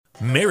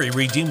Mary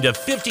redeemed a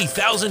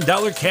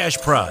 $50,000 cash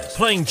prize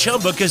playing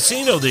Chumba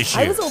Casino this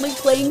year. I was only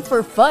playing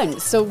for fun,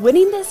 so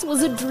winning this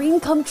was a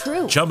dream come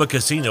true. Chumba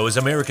Casino is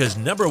America's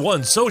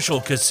 #1 social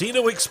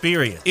casino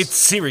experience. It's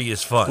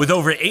serious fun. With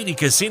over 80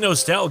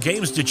 casino-style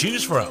games to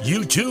choose from,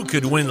 you too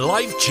could win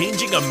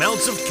life-changing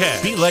amounts of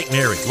cash. Be like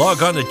Mary.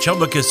 Log on to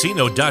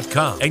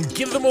ChumbaCasino.com and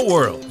give them a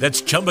whirl.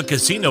 That's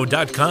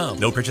ChumbaCasino.com.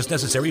 No purchase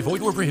necessary.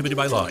 Void where prohibited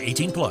by law.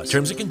 18+.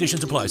 Terms and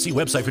conditions apply. See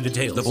website for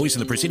details. The voice in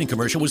the preceding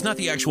commercial was not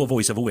the actual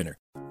voice of a winner.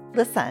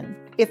 Listen,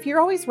 if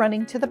you're always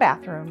running to the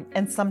bathroom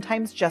and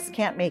sometimes just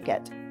can't make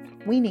it,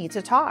 we need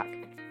to talk.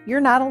 You're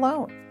not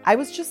alone. I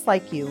was just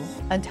like you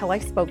until I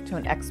spoke to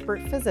an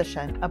expert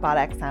physician about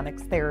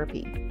Axonics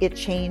therapy. It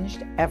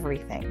changed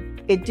everything.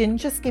 It didn't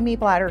just give me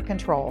bladder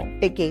control,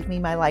 it gave me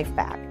my life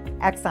back.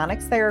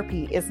 Axonics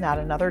therapy is not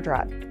another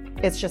drug.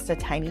 It's just a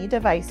tiny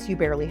device you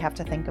barely have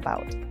to think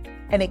about.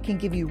 And it can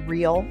give you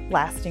real,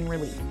 lasting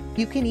relief.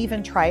 You can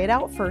even try it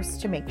out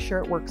first to make sure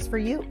it works for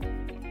you.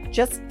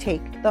 Just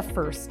take the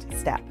first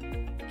step.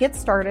 Get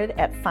started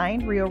at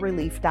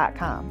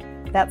findrealrelief.com.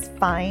 That's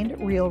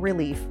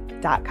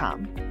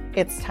findrealrelief.com.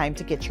 It's time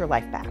to get your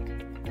life back.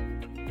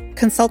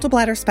 Consult a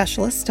bladder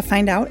specialist to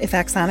find out if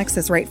Axonics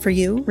is right for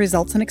you.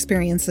 Results and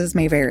experiences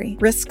may vary.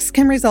 Risks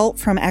can result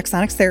from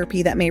Axonics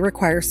therapy that may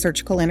require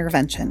surgical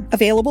intervention.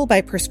 Available by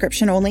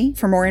prescription only.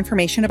 For more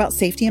information about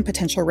safety and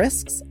potential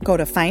risks, go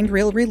to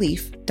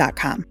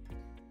findrealrelief.com.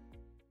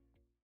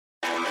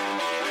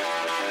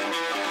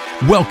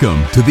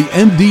 Welcome to the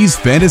MD's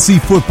Fantasy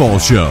Football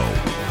Show.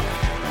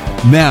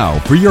 Now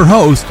for your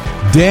host,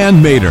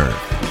 Dan Mater.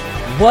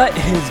 What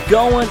is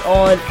going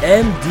on,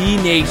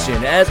 MD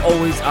Nation? As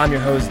always, I'm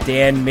your host,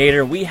 Dan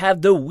Mater. We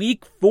have the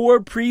Week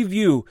 4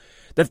 preview,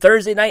 the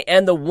Thursday night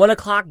and the 1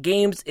 o'clock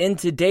games in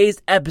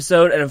today's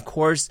episode, and of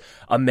course,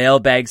 a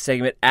mailbag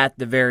segment at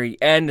the very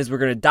end as we're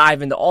going to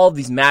dive into all of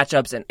these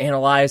matchups and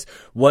analyze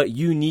what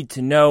you need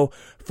to know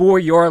for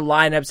your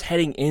lineups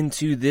heading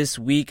into this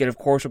week. And of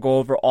course, we'll go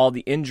over all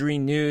the injury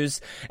news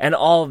and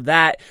all of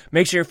that.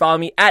 Make sure you follow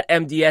me at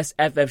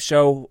MDSFF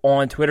Show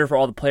on Twitter for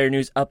all the player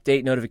news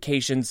update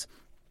notifications.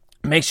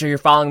 Make sure you're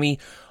following me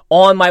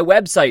on my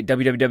website,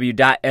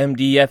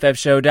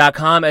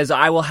 www.mdffshow.com, as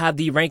I will have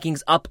the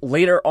rankings up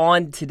later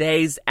on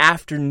today's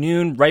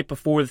afternoon, right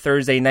before the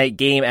Thursday night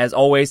game, as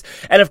always.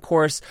 And of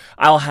course,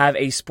 I'll have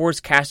a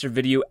Sportscaster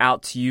video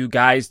out to you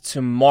guys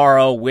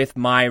tomorrow with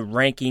my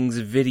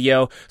rankings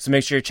video. So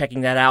make sure you're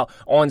checking that out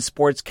on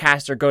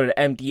Sportscaster. Go to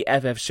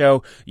MDFF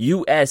Show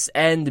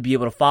USN to be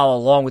able to follow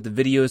along with the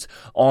videos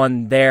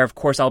on there. Of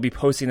course, I'll be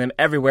posting them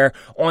everywhere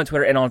on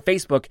Twitter and on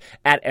Facebook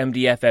at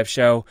MDFF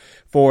Show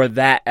for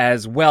that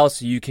as well,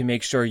 so you can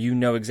make sure you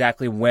know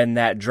exactly when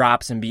that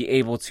drops and be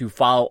able to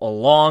follow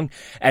along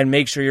and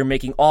make sure you're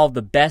making all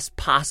the best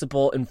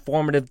possible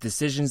informative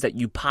decisions that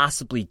you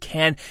possibly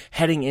can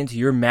heading into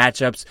your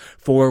matchups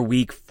for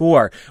Week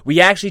 4.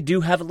 We actually do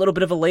have a little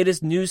bit of a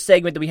latest news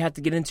segment that we have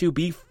to get into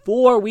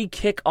before we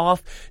kick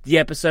off the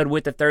episode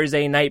with the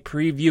Thursday night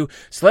preview.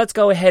 So let's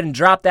go ahead and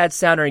drop that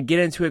sounder and get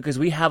into it because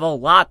we have a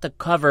lot to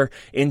cover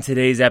in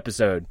today's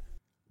episode.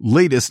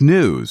 Latest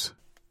news.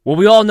 Well,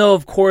 we all know,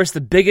 of course,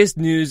 the biggest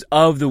news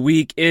of the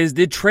week is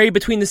the trade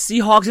between the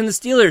Seahawks and the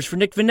Steelers for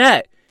Nick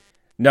Vannett.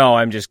 No,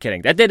 I'm just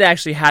kidding. That did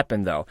actually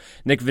happen, though.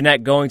 Nick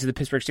Vannett going to the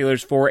Pittsburgh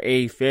Steelers for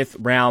a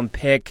 5th-round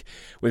pick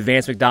with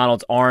Vance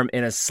McDonald's arm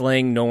in a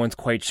sling. No one's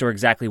quite sure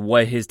exactly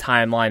what his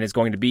timeline is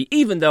going to be,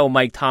 even though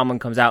Mike Tomlin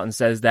comes out and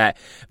says that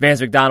Vance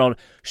McDonald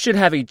should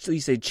have at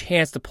least a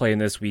chance to play in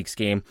this week's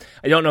game.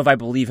 I don't know if I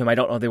believe him. I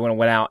don't know if they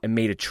went out and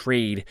made a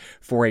trade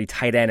for a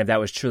tight end if that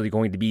was truly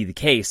going to be the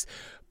case.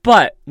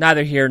 But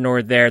neither here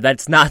nor there.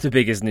 That's not the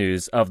biggest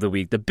news of the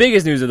week. The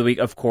biggest news of the week,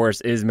 of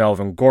course, is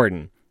Melvin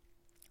Gordon.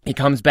 He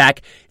comes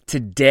back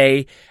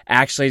today.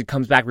 Actually,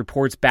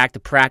 reports back to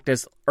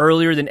practice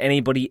earlier than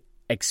anybody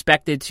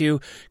expected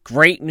to.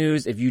 Great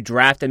news. If you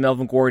drafted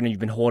Melvin Gordon and you've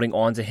been holding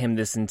on to him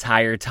this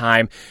entire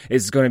time,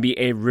 it's going to be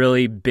a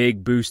really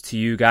big boost to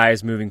you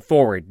guys moving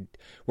forward.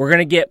 We're going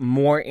to get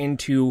more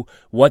into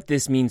what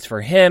this means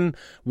for him,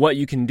 what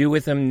you can do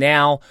with him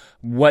now,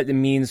 what it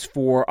means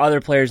for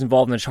other players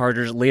involved in the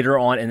Chargers later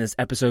on in this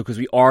episode, because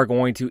we are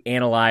going to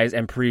analyze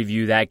and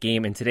preview that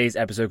game in today's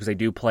episode because they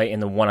do play in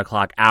the 1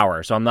 o'clock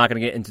hour. So I'm not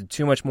going to get into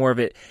too much more of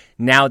it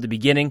now at the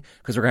beginning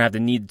because we're going to have to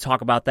need to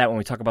talk about that when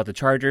we talk about the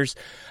Chargers.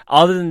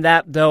 Other than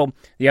that, though,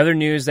 the other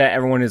news that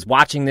everyone is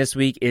watching this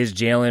week is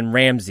Jalen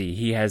Ramsey.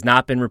 He has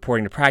not been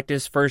reporting to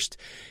practice. First,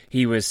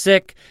 he was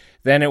sick.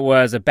 Then it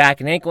was a back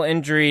and ankle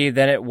injury.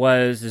 Then it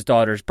was his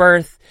daughter's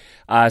birth.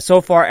 So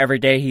far, every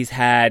day he's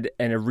had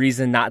a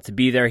reason not to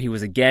be there. He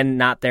was again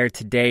not there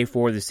today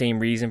for the same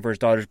reason for his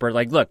daughter's birth.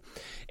 Like, look,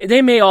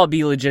 they may all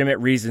be legitimate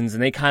reasons,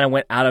 and they kind of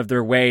went out of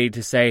their way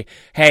to say,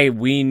 hey,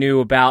 we knew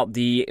about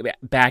the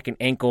back and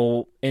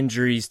ankle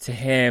injuries to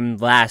him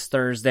last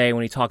Thursday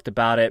when he talked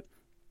about it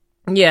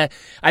Yeah,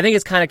 I think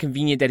it's kind of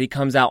convenient that he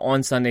comes out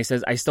on Sunday,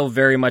 says, I still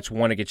very much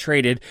want to get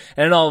traded,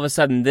 and then all of a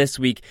sudden this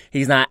week,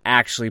 he's not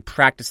actually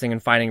practicing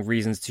and finding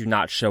reasons to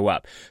not show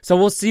up. So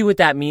we'll see what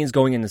that means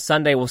going into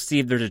Sunday. We'll see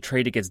if there's a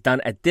trade that gets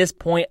done. At this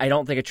point, I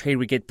don't think a trade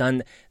would get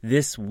done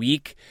this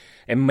week.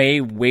 It may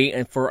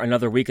wait for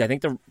another week. I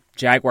think the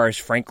Jaguars,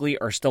 frankly,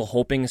 are still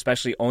hoping,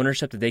 especially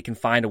ownership, that they can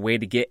find a way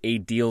to get a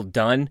deal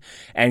done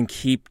and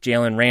keep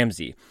Jalen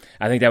Ramsey.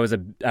 I think that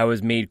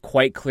was made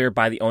quite clear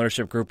by the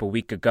ownership group a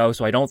week ago,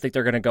 so I don't think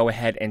they're going to go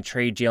ahead and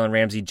trade Jalen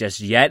Ramsey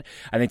just yet.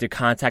 I think the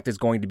contact is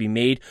going to be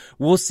made.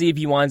 We'll see if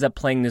he winds up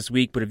playing this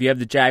week, but if you have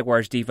the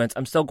Jaguars defense,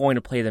 I'm still going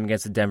to play them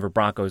against the Denver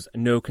Broncos.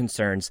 No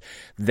concerns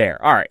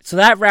there. All right, so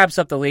that wraps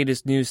up the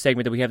latest news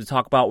segment that we have to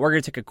talk about. We're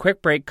going to take a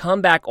quick break,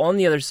 come back on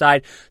the other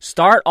side,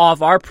 start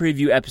off our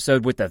preview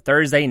episode with the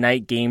Thursday night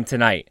game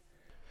tonight.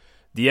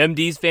 The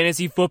MD's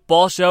Fantasy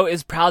Football Show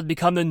is proud to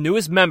become the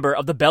newest member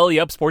of the Belly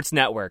Up Sports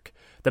Network.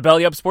 The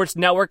Belly Up Sports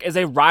Network is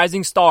a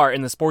rising star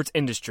in the sports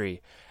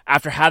industry.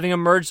 After having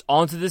emerged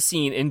onto the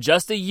scene in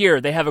just a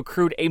year, they have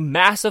accrued a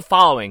massive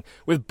following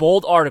with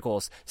bold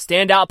articles,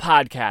 standout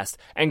podcasts,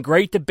 and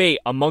great debate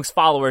amongst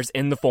followers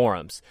in the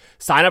forums.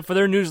 Sign up for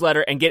their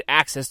newsletter and get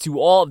access to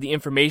all of the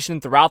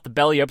information throughout the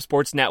Belly Up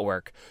Sports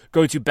Network.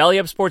 Go to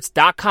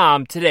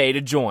bellyupsports.com today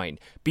to join.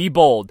 Be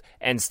bold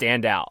and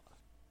stand out.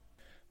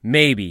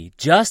 Maybe,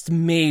 just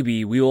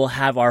maybe, we will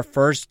have our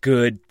first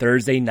good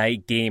Thursday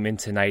night game in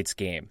tonight's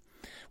game.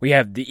 We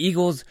have the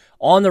Eagles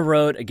on the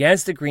road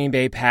against the Green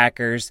Bay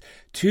Packers.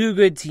 Two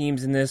good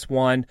teams in this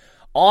one.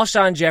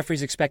 Alshon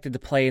Jeffrey's expected to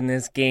play in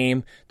this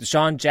game.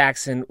 Deshaun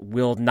Jackson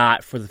will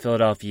not for the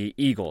Philadelphia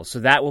Eagles. So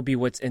that will be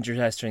what's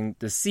interesting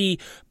to see.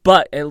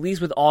 But at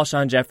least with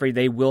Alshon Jeffrey,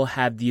 they will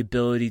have the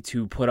ability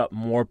to put up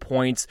more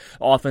points.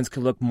 Offense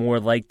could look more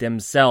like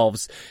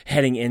themselves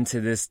heading into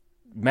this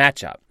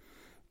matchup.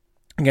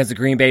 Against the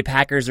Green Bay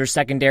Packers, their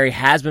secondary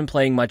has been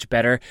playing much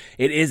better.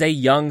 It is a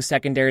young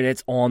secondary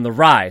that's on the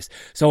rise.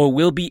 So it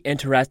will be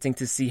interesting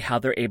to see how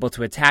they're able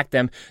to attack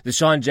them.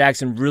 Deshaun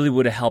Jackson really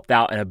would have helped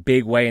out in a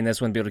big way in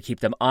this one, be able to keep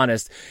them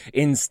honest.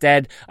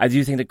 Instead, I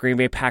do think the Green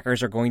Bay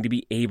Packers are going to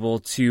be able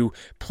to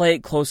play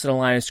it close to the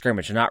line of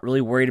scrimmage. You're not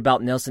really worried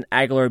about Nelson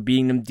Aguilar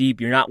beating them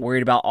deep. You're not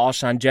worried about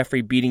Alshon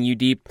Jeffrey beating you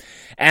deep.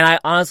 And I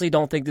honestly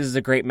don't think this is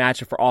a great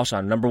matchup for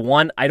Alshon. Number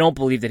one, I don't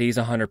believe that he's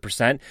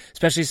 100%,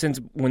 especially since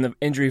when the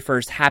injury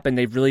first happened,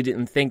 they really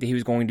didn't think that he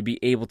was going to be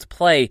able to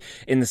play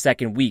in the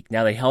second week.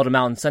 Now they held him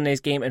out in Sunday's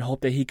game and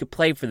hoped that he could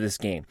play for this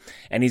game.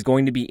 And he's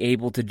going to be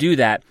able to do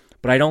that,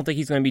 but I don't think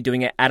he's going to be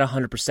doing it at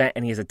 100%,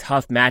 and he has a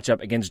tough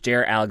matchup against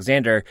Jaire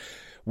Alexander.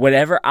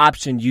 Whatever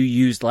option you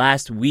used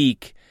last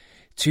week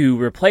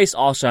to replace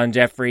Alshon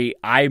Jeffrey,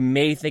 I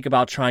may think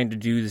about trying to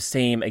do the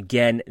same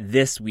again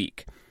this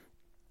week.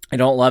 I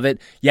don't love it.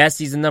 Yes,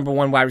 he's the number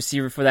one wide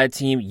receiver for that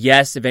team.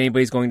 Yes, if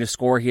anybody's going to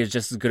score, he has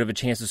just as good of a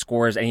chance to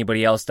score as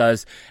anybody else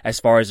does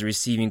as far as the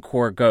receiving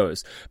core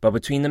goes. But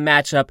between the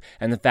matchup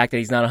and the fact that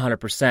he's not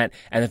 100%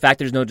 and the fact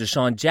there's no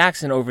Deshaun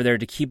Jackson over there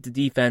to keep the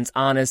defense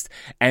honest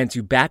and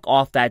to back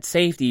off that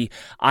safety,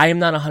 I am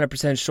not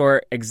 100%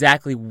 sure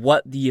exactly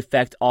what the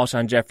effect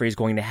Alshon Jeffrey is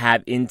going to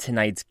have in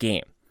tonight's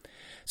game.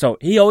 So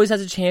he always has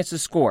a chance to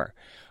score,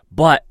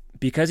 but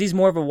because he's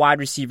more of a wide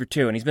receiver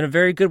too, and he's been a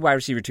very good wide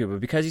receiver too, but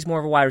because he's more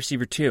of a wide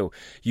receiver too,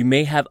 you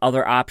may have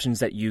other options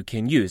that you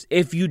can use.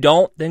 If you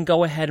don't, then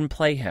go ahead and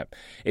play him.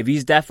 If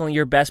he's definitely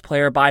your best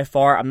player by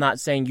far, I'm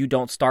not saying you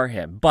don't start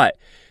him, but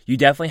you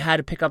definitely had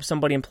to pick up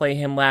somebody and play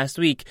him last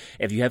week.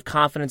 If you have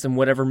confidence in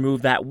whatever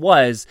move that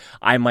was,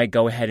 I might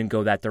go ahead and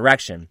go that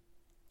direction.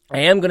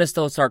 I am going to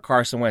still start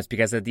Carson Wentz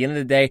because at the end of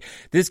the day,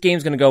 this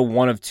game's going to go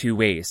one of two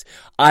ways.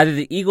 Either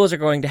the Eagles are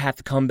going to have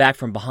to come back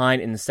from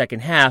behind in the second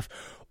half,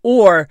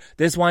 or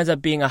this winds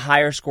up being a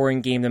higher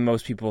scoring game than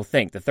most people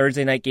think. The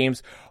Thursday night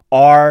games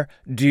are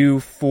due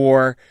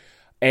for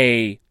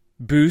a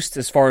boost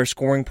as far as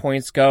scoring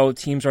points go.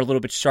 Teams are a little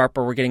bit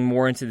sharper. We're getting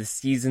more into the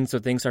season, so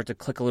things start to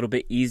click a little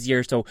bit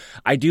easier. So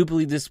I do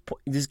believe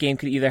this game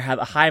could either have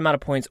a high amount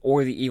of points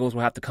or the Eagles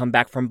will have to come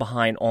back from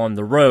behind on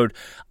the road.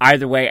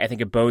 Either way, I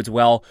think it bodes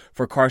well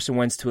for Carson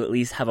Wentz to at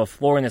least have a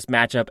floor in this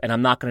matchup, and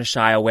I'm not going to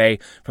shy away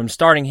from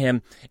starting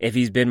him if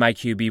he's been my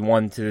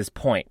QB1 to this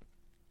point.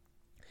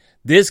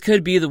 This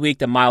could be the week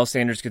that Miles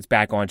Sanders gets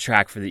back on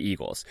track for the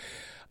Eagles.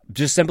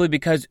 Just simply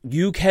because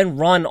you can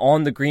run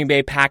on the Green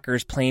Bay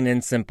Packers, plain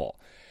and simple.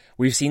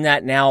 We've seen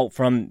that now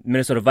from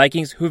Minnesota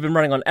Vikings, who've been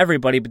running on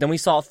everybody, but then we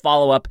saw a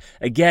follow-up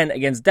again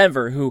against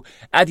Denver, who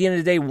at the end of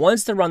the day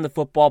wants to run the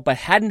football, but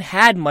hadn't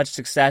had much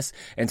success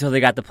until they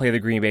got to play the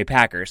Green Bay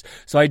Packers.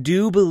 So I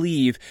do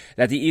believe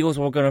that the Eagles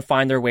were going to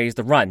find their ways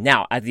to run.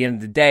 Now, at the end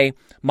of the day,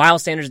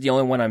 Miles Sanders is the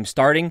only one I'm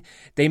starting.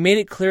 They made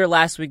it clear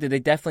last week that they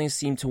definitely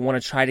seem to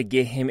want to try to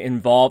get him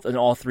involved in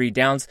all three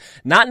downs,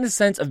 not in the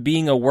sense of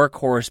being a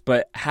workhorse,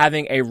 but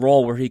having a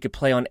role where he could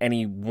play on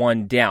any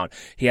one down.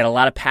 He had a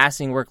lot of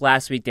passing work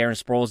last week. Darren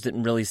Sproles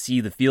didn't really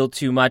see the field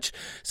too much,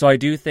 so I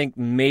do think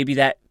maybe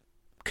that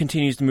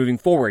continues to moving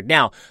forward.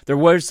 Now, there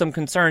were some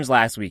concerns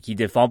last week. He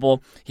did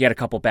fumble. He had a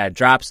couple bad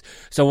drops.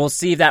 So we'll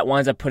see if that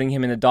winds up putting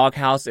him in the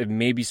doghouse, if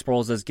maybe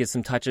Sproles does get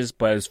some touches.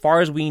 But as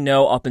far as we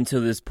know up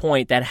until this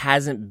point, that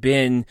hasn't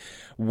been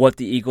what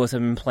the Eagles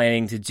have been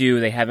planning to do.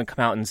 They haven't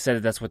come out and said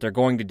that that's what they're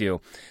going to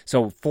do.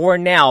 So for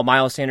now,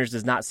 Miles Sanders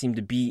does not seem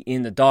to be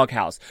in the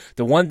doghouse.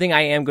 The one thing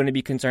I am going to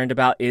be concerned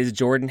about is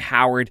Jordan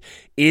Howard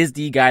is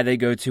the guy they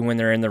go to when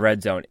they're in the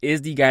red zone,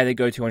 is the guy they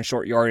go to in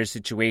short yardage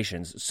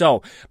situations.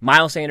 So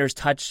Miles Sanders'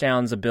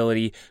 touchdowns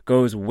ability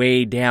goes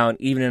way down,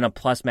 even in a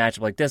plus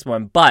matchup like this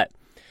one. But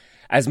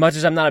as much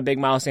as I'm not a big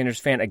Miles Sanders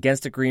fan,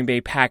 against the Green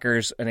Bay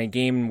Packers in a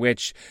game in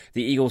which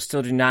the Eagles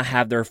still do not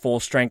have their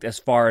full strength as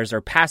far as their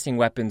passing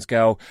weapons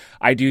go,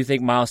 I do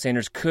think Miles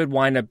Sanders could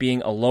wind up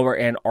being a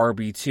lower-end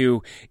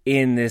RB2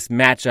 in this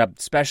matchup,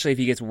 especially if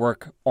he gets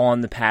work on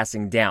the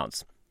passing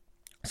downs.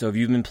 So if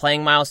you've been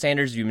playing Miles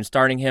Sanders, if you've been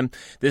starting him,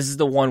 this is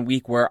the 1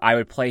 week where I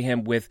would play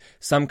him with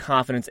some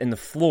confidence in the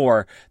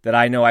floor that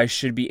I know I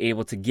should be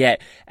able to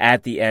get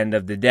at the end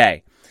of the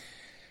day.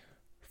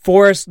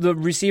 For the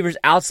receivers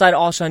outside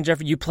Alshon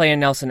Jeffrey, you play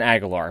in Nelson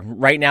Aguilar.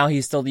 Right now,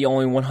 he's still the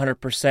only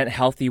 100%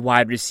 healthy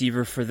wide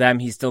receiver for them.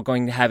 He's still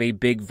going to have a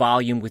big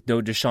volume with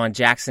no Deshaun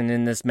Jackson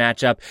in this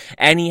matchup.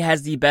 And he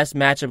has the best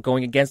matchup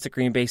going against the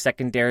Green Bay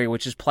secondary,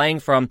 which is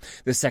playing from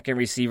the second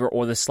receiver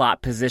or the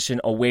slot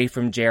position away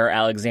from Jaire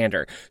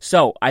Alexander.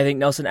 So I think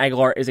Nelson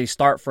Aguilar is a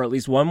start for at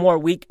least one more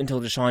week until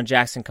Deshaun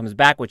Jackson comes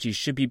back, which he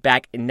should be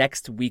back in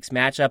next week's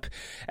matchup.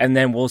 And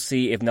then we'll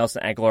see if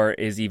Nelson Aguilar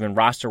is even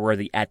roster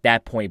worthy at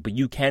that point. But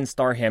you can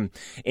start him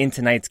in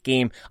tonight's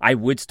game. I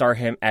would start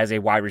him as a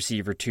wide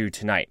receiver 2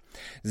 tonight.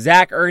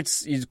 Zach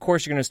Ertz, of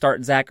course you're going to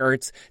start Zach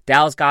Ertz.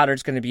 Dallas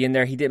Goedert's going to be in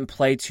there. He didn't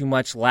play too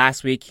much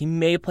last week. He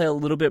may play a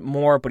little bit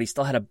more, but he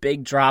still had a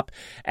big drop.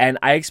 And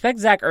I expect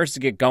Zach Ertz to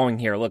get going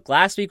here. Look,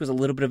 last week was a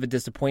little bit of a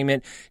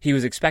disappointment. He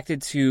was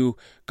expected to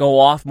go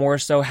off more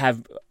so,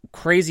 have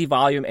crazy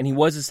volume, and he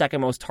was the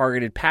second most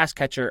targeted pass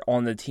catcher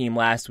on the team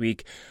last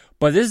week.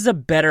 But this is a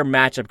better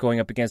matchup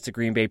going up against the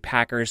Green Bay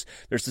Packers.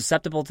 They're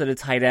susceptible to the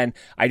tight end.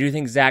 I do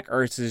think Zach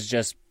Ertz is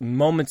just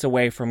moments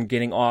away from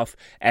getting off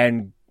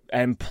and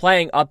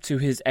playing up to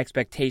his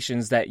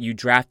expectations that you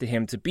drafted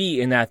him to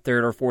be in that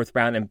 3rd or 4th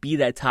round and be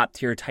that top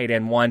tier tight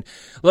end 1.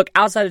 Look,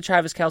 outside of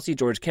Travis Kelce,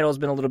 George Kittle's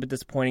been a little bit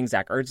disappointing.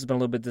 Zach Ertz has been a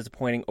little bit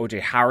disappointing.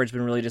 OJ Howard's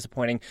been really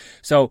disappointing.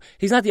 So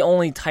he's not the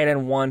only tight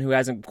end 1 who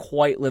hasn't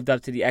quite lived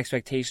up to the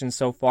expectations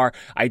so far.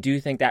 I do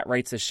think that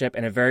rights the ship,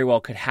 and it very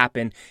well could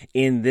happen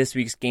in this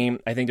week's game.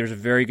 I think there's a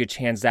very good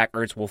chance Zach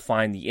Ertz will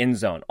find the end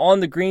zone. On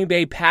the Green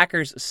Bay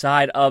Packers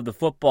side of the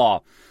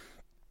football,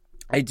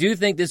 I do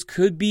think this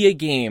could be a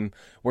game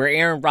where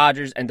Aaron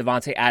Rodgers and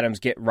Davante Adams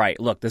get right.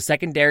 Look, the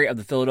secondary of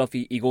the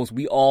Philadelphia Eagles,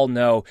 we all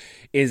know,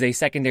 is a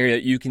secondary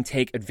that you can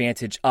take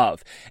advantage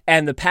of.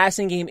 And the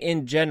passing game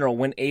in general,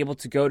 when able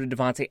to go to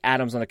Davante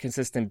Adams on a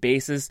consistent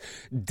basis,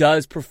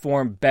 does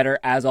perform better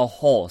as a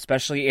whole,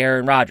 especially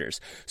Aaron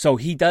Rodgers. So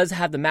he does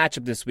have the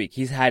matchup this week.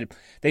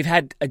 They've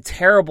had a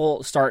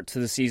terrible start to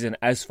the season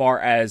as far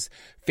as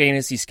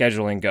fantasy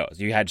scheduling goes.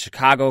 You had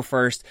Chicago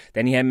first,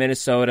 then you had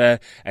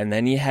Minnesota, and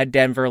then you had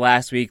Denver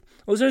last week.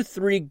 Those are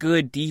 3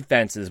 good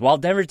defenses. While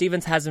Denver's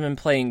defense hasn't been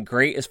playing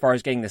great as far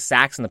as getting the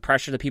sacks and the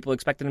pressure that people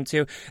expected them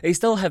to, they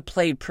still have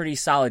played pretty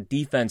solid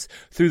defense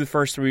through the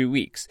first 3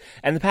 weeks.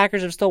 And the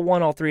Packers have still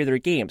won all 3 of their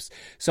games.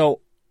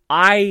 So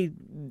I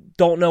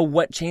don't know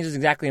what changes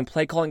exactly in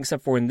play calling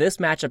except for in this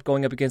matchup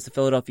going up against the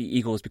Philadelphia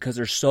Eagles because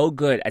they're so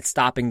good at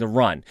stopping the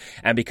run.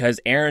 And because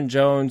Aaron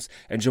Jones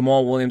and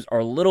Jamal Williams are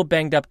a little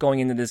banged up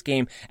going into this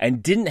game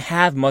and didn't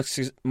have much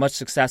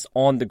success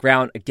on the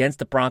ground against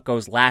the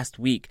Broncos last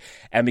week.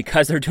 And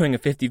because they're doing a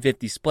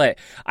 50-50 split,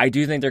 I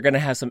do think they're going to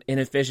have some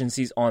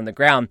inefficiencies on the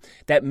ground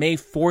that may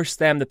force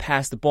them to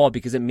pass the ball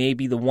because it may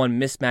be the one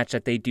mismatch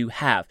that they do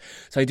have.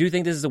 So I do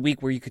think this is a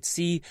week where you could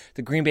see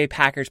the Green Bay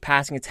Packers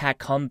passing attack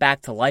come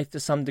back to life to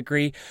some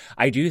degree.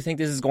 I do think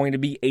this is going to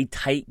be a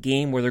tight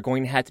game where they're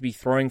going to have to be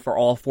throwing for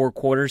all 4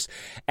 quarters.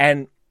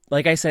 And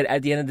like I said,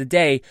 at the end of the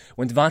day,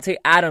 when Davante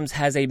Adams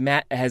has a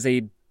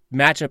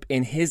matchup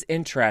in his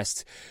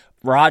interest,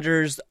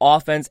 Rodgers'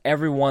 offense,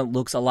 everyone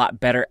looks a lot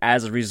better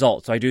as a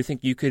result. So I do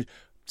think you could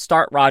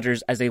start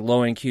Rodgers as a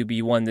low-end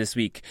QB1 this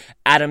week.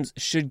 Adams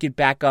should get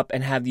back up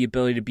and have the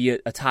ability to be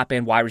a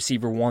top-end wide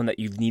receiver 1 that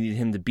you've needed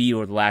him to be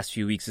over the last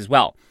few weeks as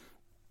well.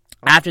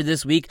 After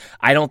this week,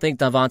 I don't think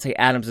Davante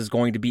Adams is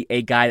going to be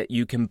a guy that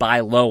you can buy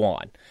low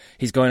on.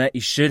 He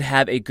should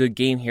have a good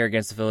game here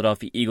against the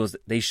Philadelphia Eagles.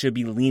 They should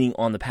be leaning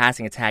on the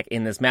passing attack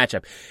in this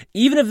matchup,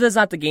 even if that's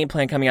not the game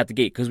plan coming out the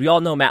gate, because we all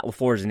know Matt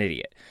LaFleur is an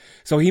idiot.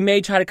 So he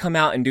may try to come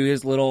out and do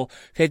his little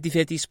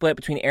 50-50 split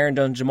between Aaron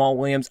Jones and Jamal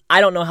Williams.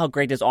 I don't know how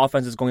great this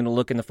offense is going to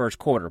look in the first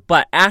quarter,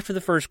 but after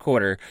the first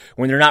quarter,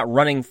 when they're not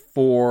running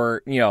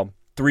for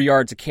 3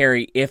 yards a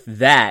carry, if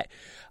that,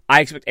 I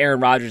expect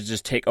Aaron Rodgers to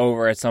just take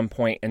over at some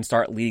point and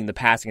start leading the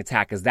passing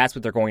attack because that's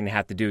what they're going to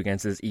have to do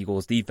against this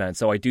Eagles defense.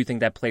 So I do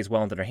think that plays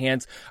well into their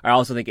hands. I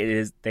also think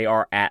they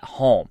are at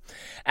home.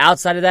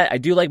 Outside of that, I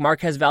do like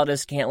Marquez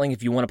Valdes-Scantling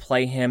if you want to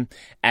play him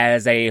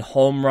as a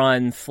home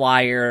run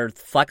flyer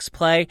flex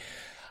play.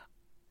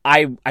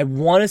 I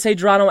want to say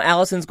Geronimo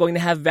Allison's going to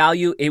have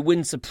value. It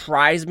wouldn't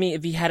surprise me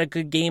if he had a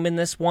good game in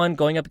this one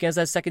going up against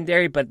that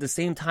secondary, but at the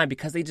same time,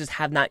 because they just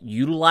have not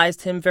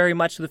utilized him very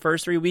much for the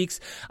first 3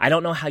 weeks, I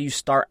don't know how you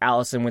start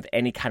Allison with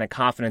any kind of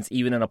confidence,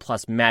 even in a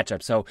plus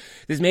matchup. So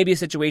this may be a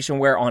situation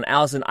where on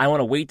Allison, I want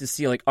to wait to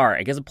see, like, all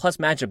right, against a plus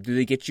matchup, do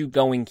they get you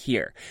going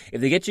here?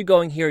 If they get you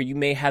going here, you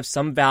may have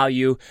some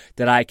value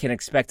that I can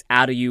expect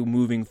out of you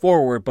moving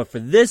forward, but for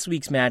this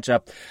week's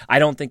matchup, I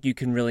don't think you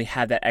can really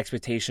have that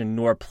expectation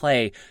nor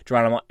play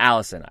Geronimo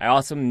Allison. I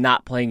also am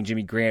not playing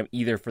Jimmy Graham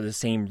either for the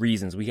same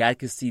reasons. We had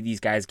to see these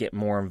guys get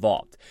more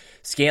involved.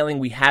 Scantling,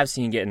 we have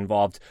seen get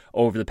involved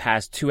over the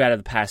past 2 out of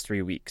the past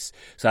 3 weeks.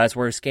 So that's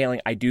where Scantling,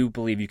 I do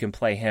believe you can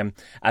play him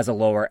as a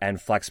lower end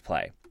flex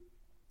play.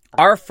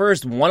 Our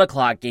first 1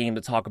 o'clock game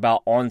to talk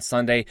about on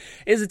Sunday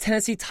is the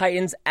Tennessee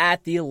Titans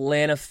at the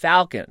Atlanta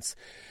Falcons.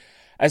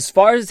 As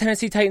far as the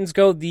Tennessee Titans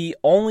go, the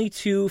only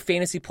 2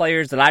 fantasy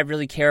players that I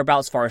really care about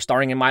as far as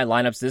starting in my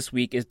lineups this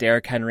week is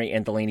Derrick Henry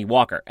and Delanie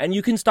Walker. And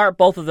you can start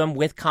both of them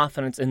with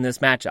confidence in this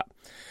matchup.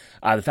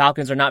 The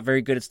Falcons are not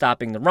very good at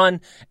stopping the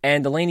run,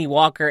 and Delanie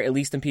Walker, at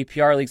least in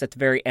PPR leagues at the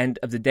very end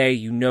of the day,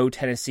 you know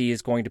Tennessee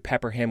is going to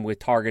pepper him with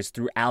targets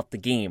throughout the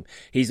game.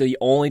 He's the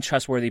only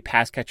trustworthy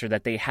pass catcher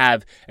that they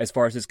have as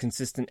far as his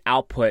consistent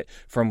output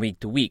from week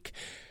to week.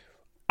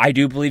 I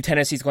do believe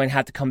Tennessee's going to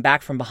have to come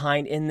back from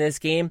behind in this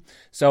game,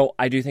 so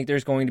I do think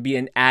there's going to be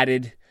an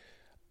added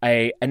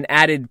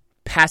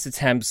pass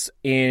attempts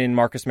in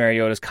Marcus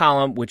Mariota's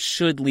column, which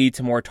should lead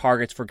to more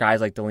targets for guys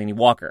like Delanie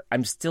Walker.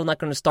 I'm still not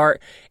going to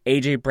start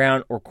A.J.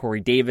 Brown or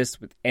Corey Davis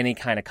with any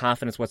kind of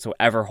confidence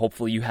whatsoever.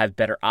 Hopefully you have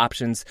better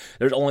options.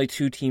 There's only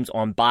 2 teams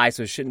on bye,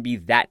 so it shouldn't be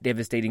that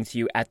devastating to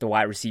you at the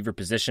wide receiver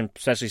position,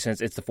 especially since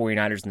it's the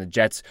 49ers and the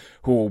Jets,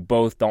 who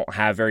both don't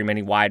have very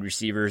many wide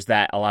receivers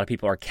that a lot of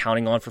people are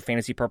counting on for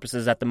fantasy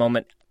purposes at the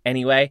moment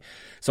anyway.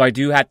 So I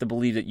do have to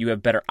believe that you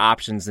have better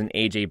options than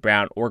A.J.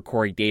 Brown or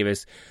Corey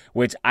Davis,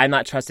 which I'm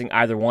not trusting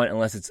either one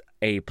unless it's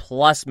a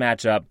plus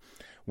matchup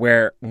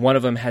where one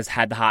of them has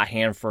had the hot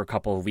hand for a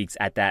couple of weeks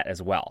at that as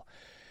well.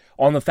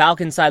 On the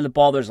Falcons side of the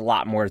ball, there's a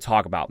lot more to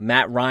talk about.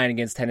 Matt Ryan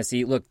against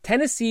Tennessee. Look,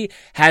 Tennessee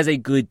has a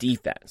good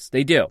defense.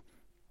 They do.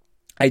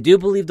 I do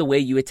believe the way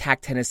you attack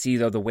Tennessee,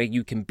 though, the way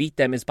you can beat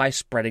them is by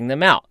spreading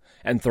them out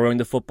and throwing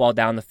the football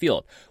down the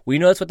field. We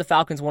know that's what the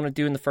Falcons want to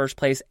do in the first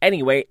place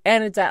anyway,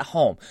 and it's at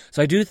home.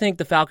 So I do think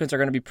the Falcons are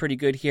going to be pretty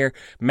good here.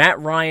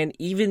 Matt Ryan,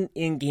 even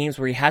in games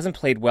where he hasn't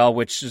played well,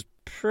 which is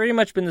pretty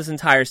much been this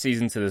entire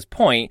season to this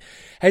point,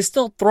 has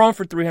still thrown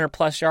for 300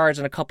 plus yards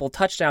and a couple of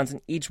touchdowns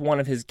in each one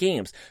of his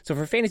games. So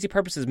for fantasy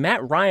purposes,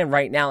 Matt Ryan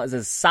right now is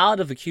as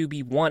solid of a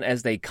QB1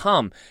 as they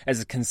come,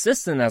 as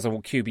consistent as a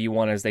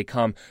QB1 as they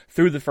come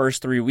through the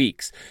first 3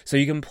 weeks. So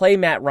you can play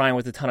Matt Ryan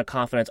with a ton of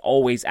confidence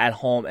always at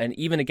home and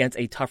even against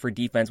a tougher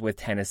defense with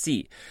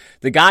Tennessee.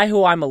 The guy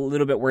who I'm a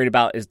little bit worried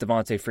about is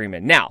Devontae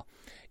Freeman. Now,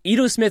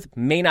 Ito Smith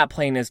may not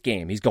play in this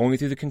game. He's going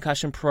through the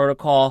concussion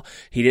protocol.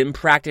 He didn't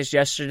practice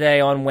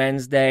yesterday on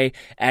Wednesday,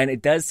 and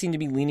it does seem to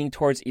be leaning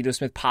towards Ito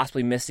Smith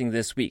possibly missing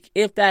this week.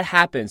 If that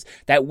happens,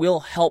 that will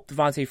help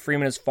Devontae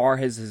Freeman as far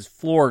as his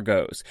floor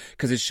goes,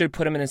 because it should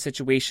put him in a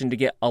situation to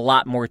get a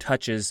lot more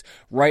touches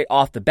right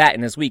off the bat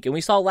in this week. And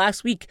we saw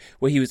last week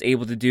what he was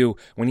able to do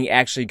when he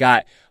actually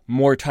got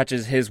more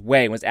touches his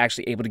way, was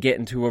actually able to get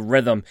into a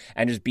rhythm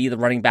and just be the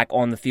running back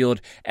on the field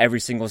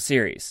every single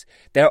series.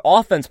 Their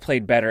offense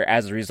played better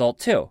as a result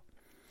too.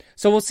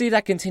 So we'll see if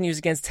that continues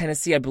against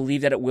Tennessee. I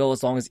believe that it will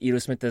as long as Ito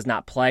Smith does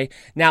not play.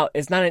 Now,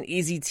 it's not an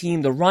easy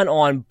team to run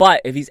on, but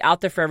if he's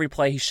out there for every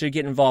play, he should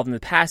get involved in the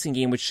passing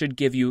game, which should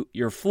give you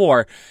your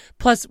floor.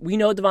 Plus, we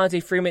know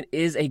Devontae Freeman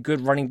is a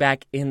good running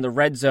back in the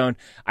red zone.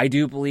 I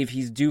do believe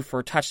he's due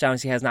for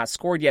touchdowns. He has not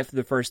scored yet for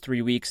the first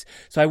 3 weeks,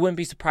 so I wouldn't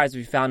be surprised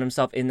if he found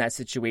himself in that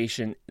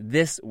situation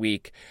this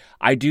week.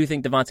 I do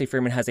think Devontae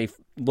Freeman has a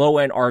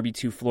low-end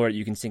RB2 floor that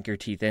you can sink your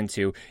teeth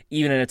into,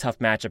 even in a tough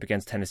matchup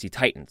against Tennessee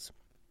Titans.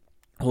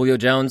 Julio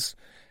Jones,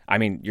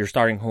 you're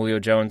starting Julio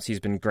Jones. He's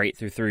been great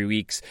through 3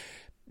 weeks.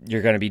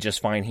 You're going to be just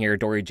fine here.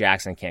 Dory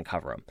Jackson can't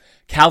cover him.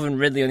 Calvin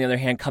Ridley, on the other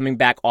hand, coming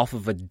back off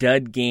of a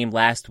dud game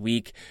last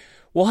week.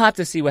 We'll have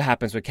to see what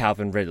happens with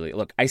Calvin Ridley.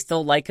 Look, I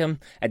still like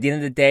him. At the end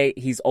of the day,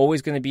 he's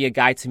always going to be a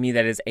guy to me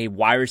that is a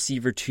wide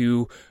receiver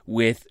 2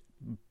 with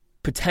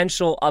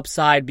potential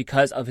upside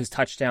because of his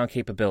touchdown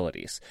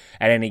capabilities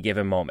at any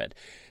given moment.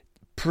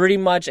 Pretty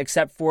much,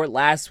 except for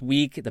last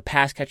week, the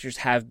pass catchers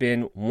have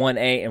been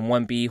 1A and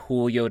 1B,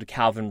 Julio to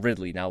Calvin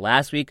Ridley. Now,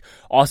 last week,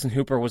 Austin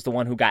Hooper was the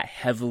one who got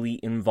heavily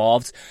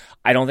involved.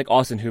 I don't think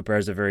Austin Hooper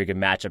has a very good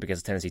matchup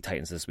against the Tennessee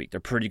Titans this week. They're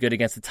pretty good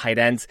against the tight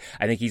ends.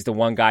 I think he's the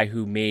one guy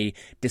who may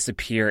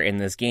disappear in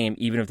this game,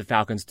 even if the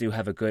Falcons do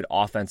have a good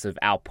offensive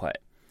output.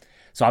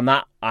 So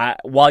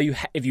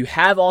if you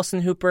have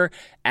Austin Hooper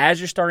as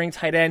your starting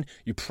tight end,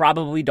 you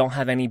probably don't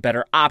have any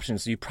better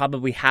options. So you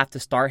probably have to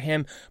start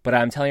him. But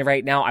I'm telling you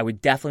right now, I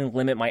would definitely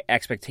limit my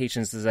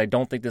expectations, as I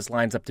don't think this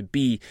lines up to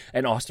be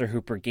an Austin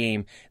Hooper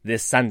game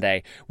this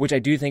Sunday, which I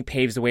do think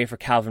paves the way for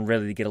Calvin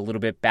Ridley to get a little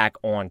bit back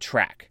on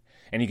track.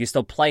 and you can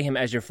still play him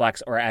as your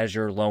flex or as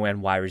your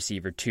low-end wide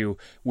receiver too,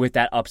 with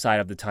that upside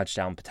of the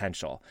touchdown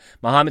potential.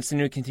 Mohamed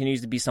Sanu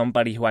continues to be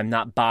somebody who I'm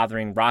not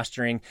bothering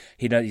rostering.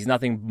 He's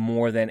nothing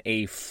more than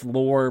a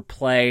floor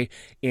play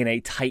in a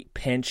tight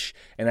pinch,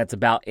 and that's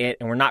about it.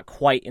 And we're not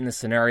quite in the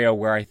scenario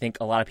where I think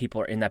a lot of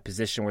people are in that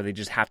position where they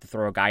just have to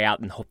throw a guy out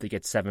and hope they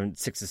get 6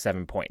 to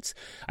 7 points.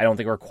 I don't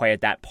think we're quite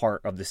at that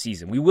part of the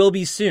season. We will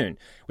be soon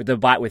with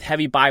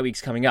heavy bye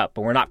weeks coming up,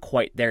 but we're not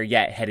quite there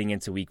yet heading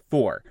into week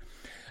 4.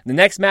 The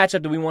next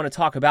matchup that we want to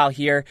talk about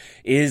here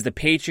is the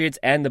Patriots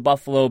and the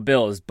Buffalo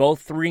Bills,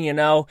 both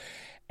 3-0.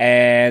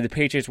 And the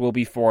Patriots will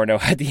be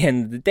 4-0 at the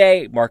end of the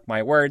day. Mark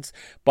my words.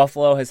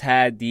 Buffalo has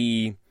had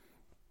the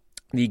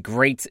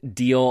great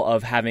deal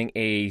of having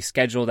a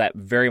schedule that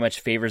very much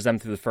favors them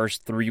through the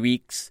first 3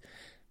 weeks.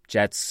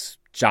 Jets,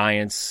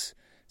 Giants,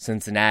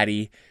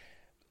 Cincinnati.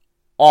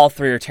 All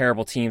 3 are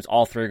terrible teams.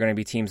 All 3 are going to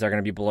be teams that are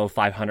going to be below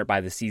 500 by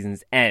the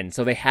season's end.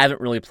 So they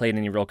haven't really played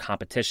any real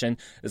competition.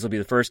 This will be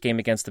the first game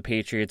against the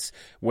Patriots.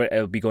 It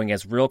will be going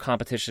against real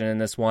competition in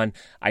this one.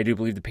 I do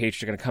believe the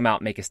Patriots are going to come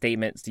out and make a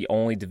statement. It's the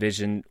only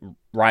division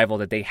rival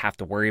that they have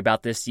to worry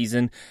about this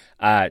season.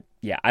 I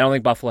don't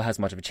think Buffalo has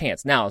much of a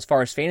chance. Now, as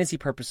far as fantasy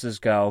purposes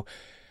go,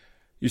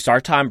 you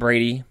start Tom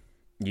Brady.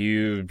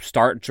 You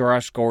start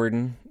Josh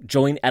Gordon.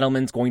 Julian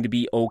Edelman's going to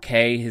be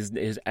okay. His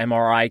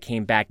MRI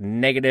came back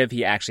negative.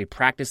 He actually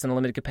practiced in a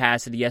limited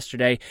capacity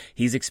yesterday.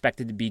 He's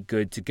expected to be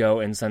good to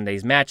go in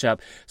Sunday's matchup.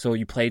 So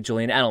you play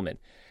Julian Edelman.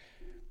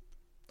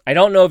 I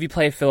don't know if you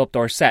play Philip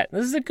Dorsett.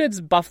 This is a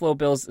good Buffalo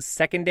Bills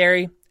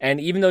secondary, and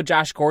even though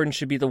Josh Gordon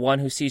should be the one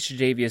who sees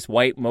Tre'Davious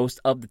White most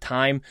of the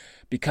time,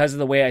 because of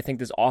the way I think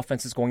this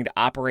offense is going to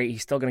operate,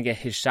 he's still going to get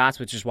his shots,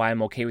 which is why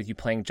I'm okay with you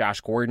playing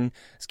Josh Gordon.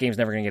 This game's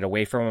never going to get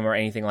away from him or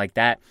anything like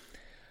that.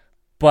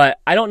 But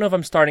I don't know if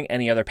I'm starting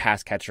any other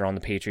pass catcher on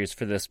the Patriots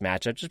for this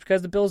matchup, just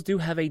because the Bills do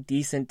have a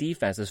decent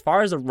defense. As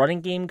far as the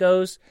running game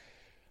goes,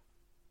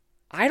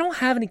 I don't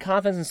have any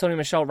confidence in Sony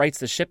Michel rights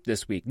the ship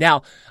this week.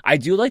 Now, I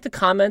do like the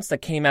comments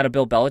that came out of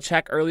Bill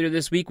Belichick earlier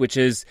this week, which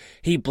is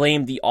he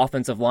blamed the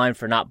offensive line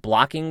for not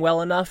blocking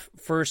well enough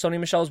for Sony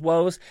Michel's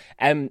woes.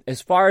 And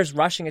as far as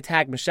rushing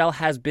attack, Michel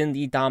has been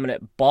the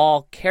dominant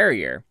ball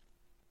carrier.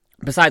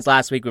 Besides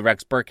last week with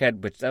Rex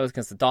Burkhead, which that was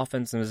against the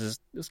Dolphins, and it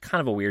was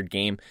kind of a weird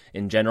game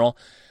in general.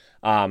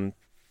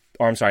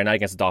 Or I'm sorry, not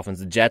against the Dolphins,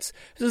 the Jets.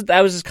 That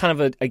was just kind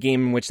of a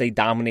game in which they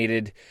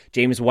dominated.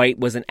 James White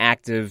wasn't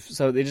active,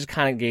 so they just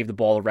kind of gave the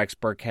ball to Rex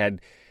Burkhead.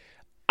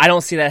 I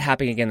don't see that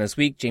happening again this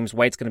week. James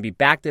White's going to be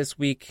back this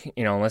week,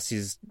 unless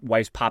his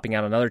wife's popping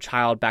out another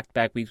child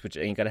back-to-back weeks, which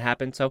ain't going to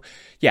happen. So,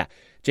 yeah,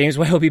 James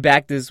White will be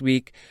back this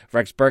week.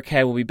 Rex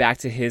Burkhead will be back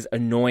to his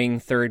annoying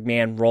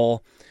third-man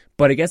role.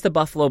 But against the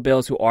Buffalo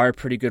Bills, who are a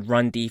pretty good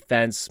run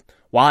defense,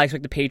 while I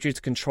expect the Patriots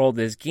to control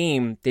this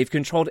game, they've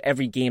controlled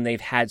every game they've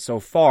had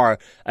so far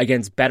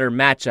against better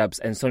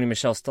matchups, and Sony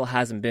Michel still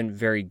hasn't been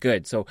very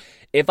good. So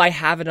if I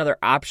have another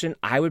option,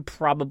 I would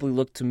probably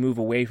look to move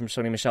away from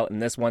Sony Michel in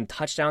this one.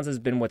 Touchdowns has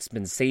been what's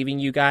been saving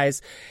you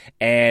guys,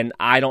 and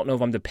I don't know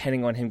if I'm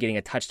depending on him getting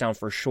a touchdown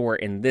for sure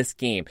in this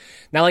game.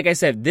 Now, like I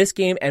said, this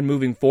game and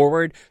moving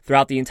forward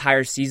throughout the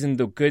entire season,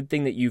 the good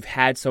thing that you've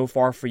had so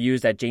far for you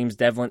is that James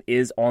Devlin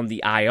is on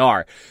the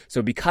IR.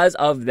 So because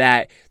of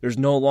that, there's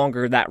no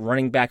longer that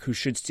running back who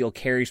should steal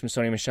carries from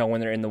Sony Michel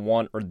when they're in the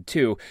 1 or the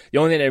 2. The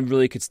only thing that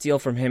really could steal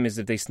from him is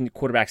if they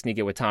quarterback sneak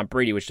it with Tom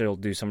Brady, which they'll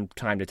do some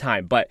time to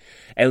time. But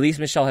at least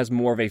Michel has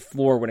more of a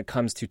floor when it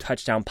comes to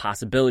touchdown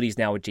possibilities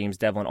now with James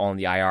Devlin on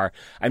the IR.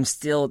 I'm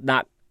still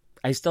not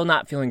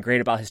feeling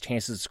great about his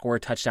chances to score a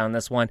touchdown in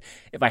this one.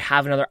 If I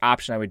have another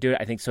option, I would do it.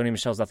 I think Sony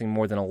Michel is nothing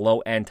more than a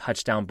low-end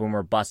touchdown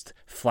boomer bust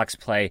flex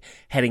play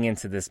heading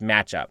into this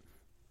matchup.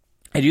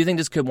 I do think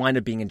this could wind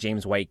up being a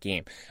James White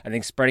game. I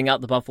think spreading out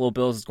the Buffalo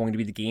Bills is going to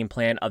be the game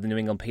plan of the New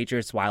England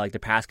Patriots, why I like the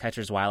pass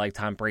catchers, why I like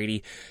Tom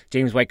Brady.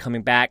 James White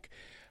coming back.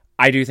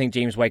 I do think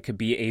James White could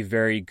be a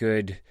very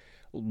good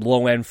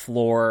low-end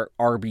floor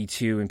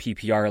RB2 in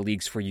PPR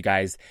leagues for you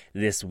guys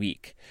this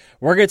week.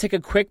 We're going to take a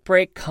quick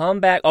break, come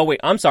back. Oh, wait,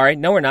 I'm sorry.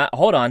 No, we're not.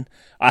 Hold on.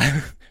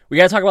 We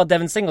got to talk about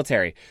Devin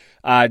Singletary.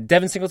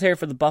 Devin Singletary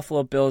for the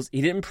Buffalo Bills.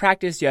 He didn't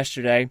practice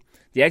yesterday.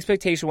 The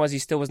expectation was he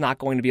still was not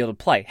going to be able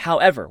to play.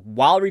 However,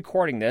 while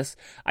recording this,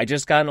 I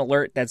just got an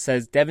alert that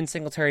says Devin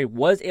Singletary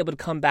was able to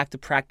come back to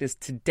practice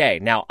today.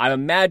 Now, I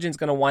imagine it's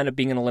going to wind up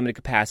being in a limited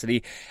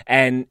capacity,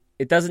 and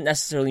it doesn't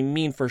necessarily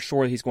mean for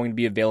sure he's going to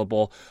be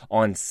available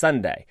on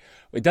Sunday.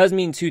 It does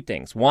mean two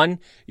things. One,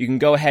 you can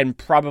go ahead and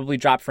probably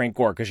drop Frank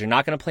Gore because you're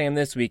not going to play him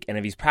this week, and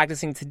if he's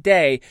practicing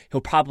today,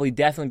 he'll probably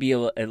definitely be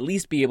able, at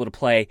least be able to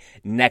play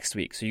next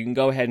week. So you can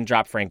go ahead and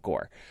drop Frank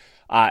Gore.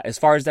 As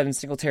far as Devin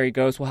Singletary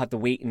goes, we'll have to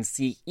wait and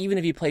see. Even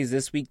if he plays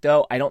this week,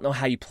 though, I don't know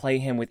how you play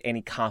him with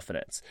any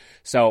confidence.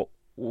 So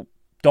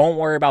don't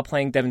worry about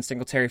playing Devin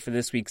Singletary for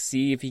this week.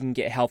 See if he can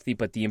get healthy.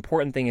 But the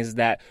important thing is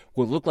that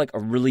what looked like a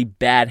really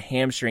bad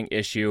hamstring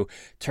issue,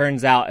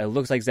 turns out it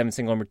looks like Devin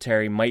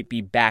Singletary might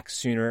be back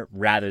sooner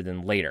rather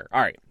than later. All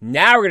right,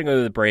 now we're going to go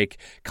to the break,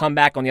 come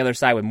back on the other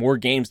side with more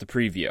games to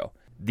preview.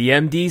 The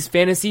MD's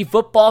Fantasy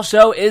Football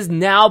Show is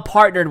now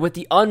partnered with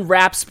the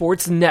Unwrapped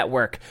Sports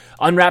Network.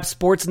 Unwrapped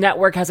Sports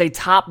Network has a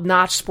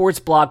top-notch sports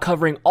blog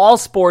covering all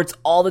sports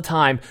all the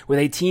time with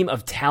a team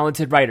of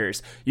talented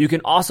writers. You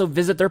can also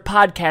visit their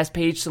podcast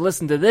page to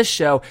listen to this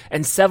show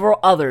and several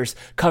others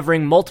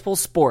covering multiple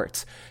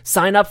sports.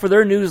 Sign up for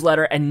their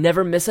newsletter and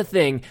never miss a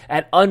thing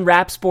at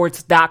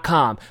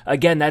unwrappedsports.com.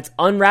 Again, that's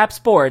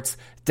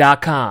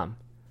unwrappedsports.com.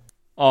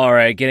 All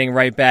right, getting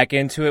right back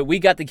into it. We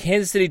got the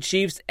Kansas City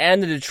Chiefs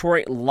and the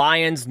Detroit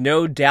Lions.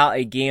 No doubt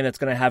a game that's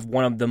going to have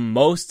one of the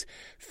most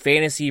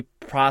fantasy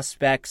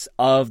prospects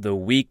of the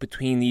week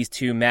between these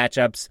two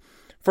matchups.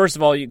 First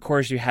of all, of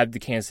course, you have the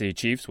Kansas City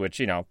Chiefs,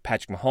 which,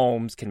 Patrick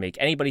Mahomes can make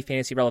anybody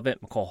fantasy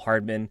relevant. Mecole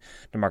Hardman,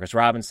 Demarcus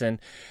Robinson.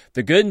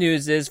 The good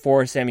news is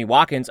for Sammy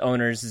Watkins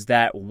owners is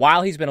that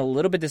while he's been a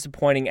little bit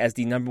disappointing as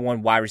the number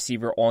one wide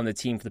receiver on the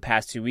team for the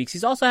past 2 weeks,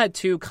 he's also had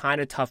two kind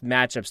of tough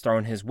matchups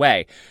thrown his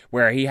way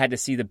where he had to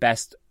see the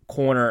best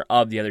corner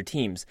of the other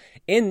teams.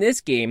 In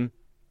this game,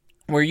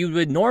 where you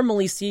would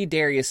normally see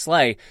Darius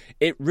Slay,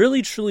 it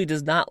really truly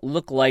does not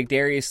look like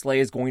Darius Slay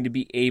is going to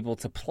be able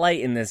to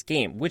play in this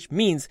game, which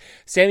means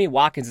Sammy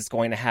Watkins is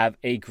going to have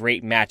a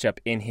great matchup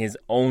in his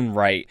own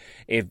right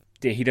if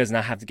he does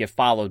not have to get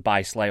followed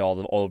by Slay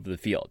all over the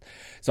field.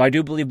 So I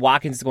do believe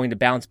Watkins is going to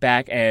bounce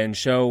back and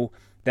show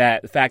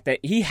that the fact that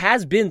he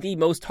has been the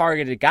most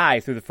targeted guy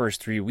through the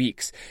first 3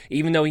 weeks.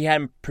 Even though he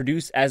hadn't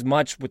produced as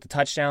much with the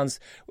touchdowns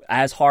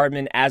as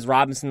Hardman, as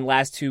Robinson the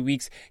last 2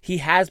 weeks, he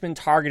has been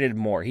targeted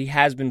more. He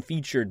has been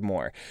featured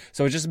more.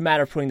 So it's just a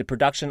matter of putting the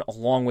production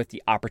along with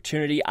the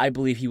opportunity. I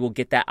believe he will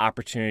get that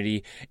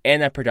opportunity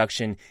and that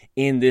production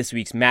in this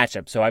week's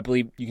matchup. So I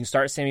believe you can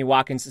start Sammy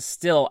Watkins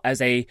still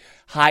as a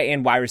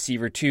high-end wide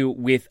receiver too,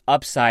 with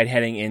upside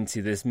heading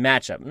into this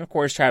matchup. And of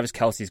course, Travis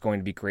Kelce is going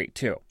to be great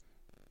too.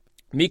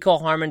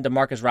 Mecole Hardman,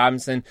 Demarcus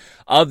Robinson,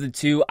 of the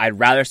two, I'd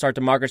rather start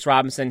Demarcus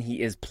Robinson.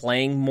 He is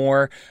playing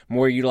more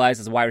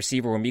utilized as a wide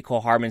receiver, where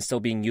Mecole Hardman is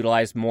still being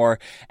utilized more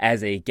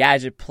as a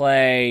gadget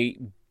play,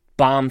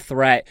 bomb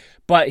threat,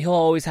 but he'll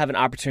always have an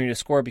opportunity to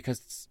score because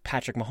it's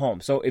Patrick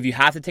Mahomes. So if you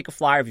have to take a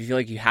flyer, if you feel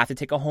like you have to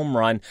take a home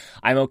run,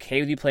 I'm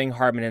okay with you playing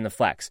Hardman in the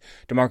flex.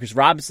 Demarcus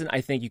Robinson,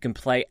 I think you can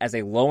play as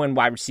a low-end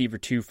wide receiver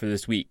too for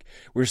this week.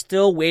 We're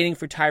still waiting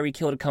for Tyreek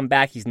Hill to come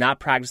back. He's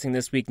not practicing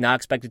this week, not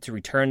expected to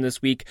return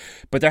this week,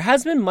 but there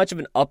hasn't been much of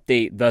an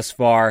update thus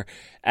far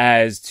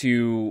as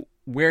to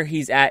where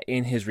he's at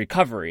in his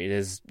recovery. It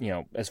is,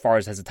 as far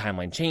as has the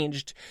timeline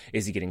changed?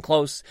 Is he getting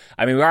close?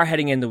 I mean, we are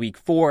heading into week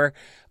 4.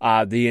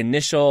 The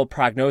initial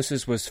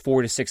prognosis was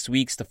 4 to 6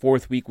 weeks. The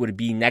 4th week would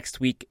be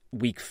next week,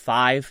 week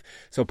 5.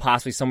 So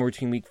possibly somewhere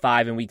between week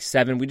 5 and week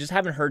 7. We just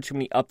haven't heard too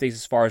many updates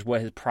as far as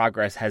what his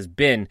progress has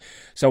been.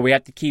 So we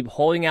have to keep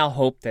holding out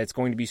hope that it's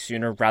going to be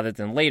sooner rather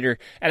than later.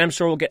 And I'm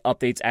sure we'll get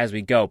updates as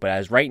we go. But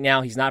as right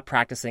now, he's not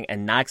practicing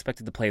and not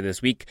expected to play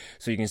this week.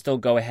 So you can still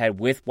go ahead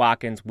with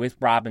Watkins, with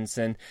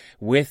Robinson,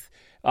 with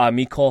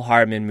Mecole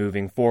Hardman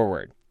moving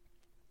forward.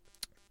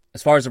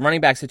 As far as the running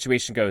back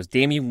situation goes,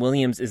 Damian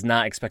Williams is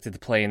not expected to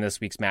play in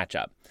this week's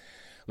matchup.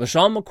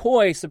 LaShawn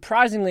McCoy,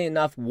 surprisingly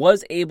enough,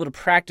 was able to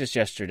practice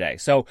yesterday.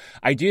 So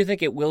I do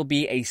think it will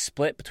be a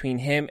split between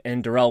him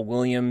and Darrell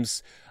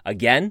Williams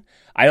again.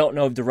 I don't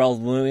know if Darrell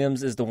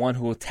Williams is the one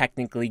who will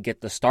technically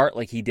get the start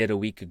like he did a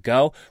week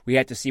ago. We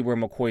have to see where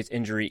McCoy's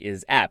injury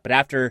is at. But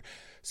after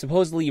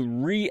supposedly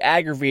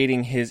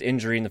re-aggravating his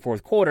injury in the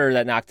fourth quarter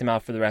that knocked him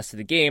out for the rest of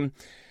the game,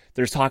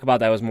 there's talk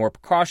about that was more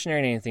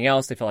precautionary than anything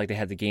else. They felt like they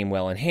had the game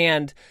well in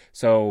hand.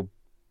 So,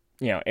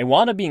 it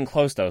wound up being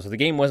close, though, so the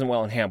game wasn't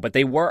well in hand. But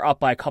they were up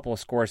by a couple of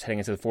scores heading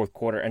into the fourth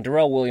quarter, and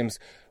Darrell Williams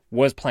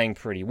was playing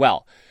pretty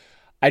well.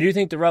 I do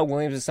think Darrell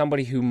Williams is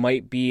somebody who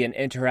might be an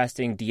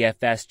interesting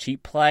DFS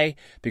cheap play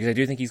because I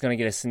do think he's going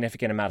to get a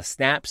significant amount of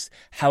snaps.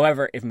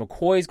 However, if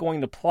McCoy's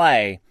going to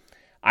play,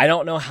 I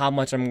don't know how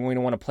much I'm going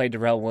to want to play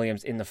Darrell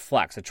Williams in the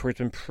flex. Detroit's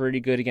been pretty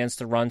good against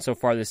the run so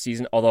far this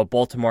season, although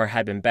Baltimore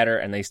had been better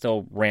and they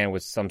still ran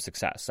with some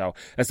success. So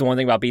that's the one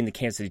thing about being the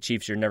Kansas City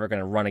Chiefs. You're never going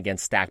to run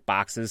against stacked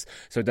boxes.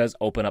 So it does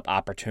open up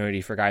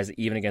opportunity for guys,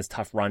 even against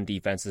tough run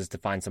defenses, to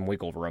find some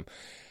wiggle room.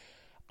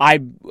 I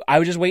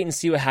would just wait and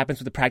see what happens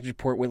with the practice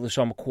report with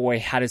LaShawn McCoy.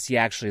 How does he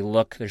actually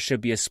look? There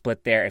should be a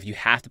split there. If you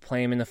have to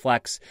play him in the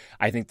flex,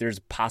 I think there's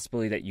a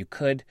possibility that you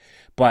could,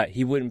 but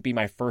he wouldn't be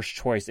my first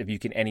choice if you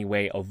can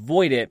anyway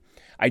avoid it.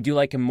 I do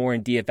like him more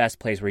in DFS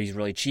plays where he's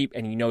really cheap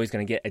and he's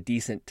going to get a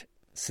decent,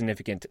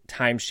 significant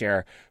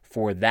timeshare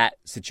for that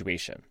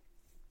situation.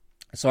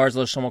 As far as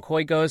LaShawn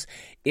McCoy goes,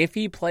 if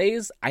he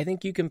plays, I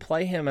think you can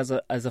play him as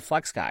a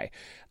flex guy.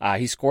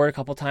 He scored a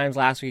couple times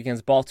last week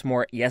against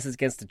Baltimore. Yes, it's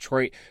against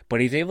Detroit, but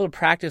he's able to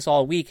practice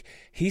all week.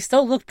 He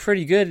still looked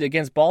pretty good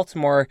against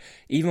Baltimore,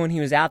 even when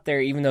he was out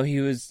there, even though he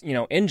was,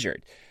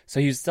 injured.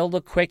 So he still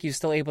looked quick. He was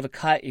still able to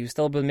cut. He was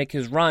still able to make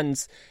his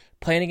runs.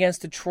 Playing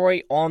against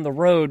Detroit on the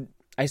road,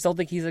 I still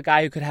think he's a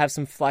guy who could have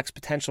some flex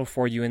potential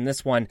for you in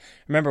this one.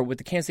 Remember, with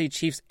the Kansas City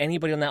Chiefs,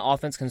 anybody on that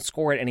offense can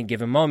score at any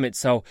given moment.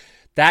 So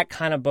that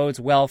kind of bodes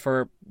well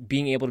for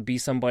being able to be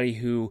somebody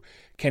who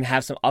can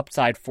have some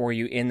upside for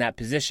you in that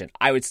position.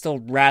 I would still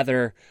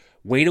rather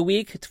wait a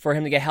week for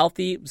him to get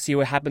healthy, see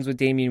what happens with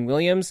Damian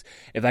Williams.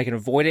 If I can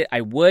avoid it,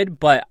 I would,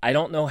 but I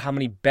don't know how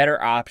many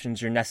better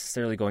options you're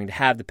necessarily going to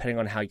have depending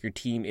on how your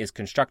team is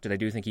constructed. I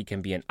do think he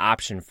can be an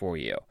option for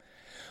you.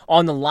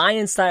 On the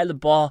Lions side of the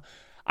ball,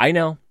 I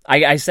know.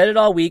 I said it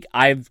all week.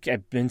 I've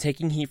been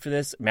taking heat for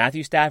this.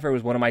 Matthew Stafford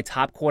was one of my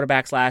top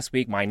quarterbacks last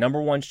week, my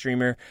number one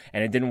streamer,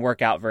 and it didn't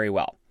work out very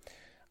well.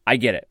 I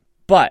get it.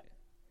 But,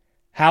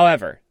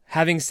 however,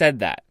 having said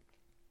that,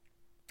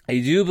 I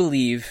do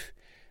believe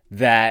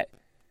that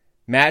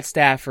Matt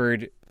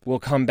Stafford will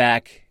come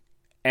back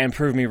and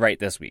prove me right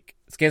this week.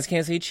 It's against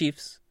Kansas City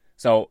Chiefs,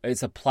 so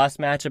it's a plus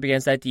matchup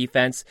against that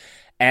defense,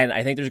 and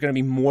I think there's going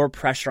to be more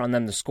pressure on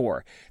them to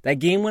score. That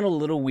game went a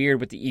little weird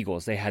with the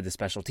Eagles. They had the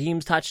special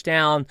teams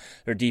touchdown.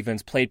 Their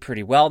defense played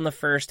pretty well in the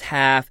first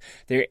half.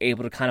 They were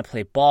able to kind of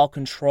play ball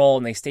control,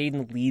 and they stayed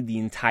in the lead the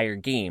entire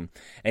game.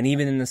 And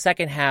even in the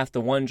second half,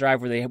 the one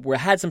drive where they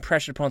had some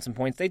pressure to put on some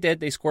points, they did.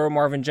 They scored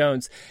Marvin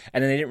Jones,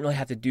 and then they didn't really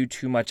have to do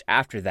too much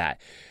after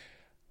that.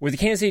 With the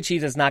Kansas City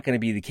Chiefs, that's not going to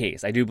be the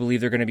case. I do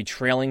believe they're going to be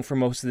trailing for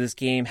most of this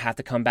game, have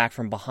to come back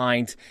from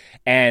behind.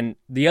 And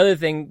the other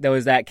thing, though,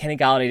 is that Kenny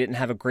Golladay didn't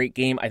have a great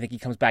game. I think he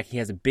comes back. He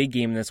has a big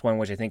game in this one,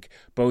 which I think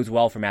bodes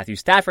well for Matthew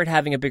Stafford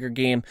having a bigger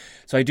game.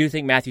 So I do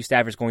think Matthew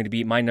Stafford is going to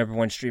be my number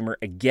one streamer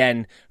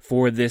again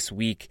for this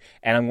week,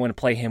 and I'm going to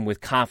play him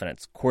with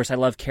confidence. Of course, I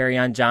love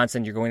Kerryon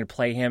Johnson. You're going to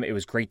play him. It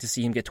was great to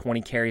see him get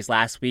 20 carries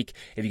last week.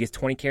 If he gets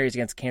 20 carries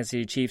against the Kansas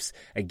City Chiefs,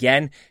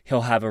 again,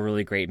 he'll have a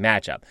really great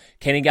matchup.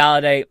 Kenny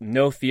Golladay,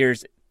 no fears.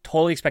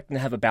 Totally expecting to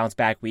have a bounce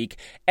back week.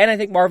 And I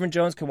think Marvin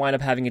Jones could wind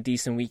up having a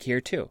decent week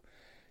here too.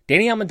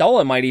 Danny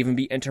Amendola might even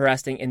be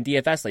interesting in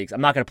DFS leagues.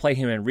 I'm not going to play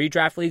him in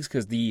redraft leagues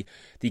because the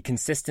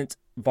consistent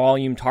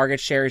volume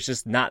target share is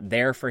just not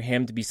there for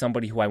him to be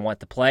somebody who I want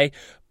to play.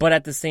 But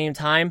at the same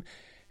time,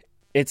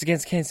 it's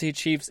against Kansas City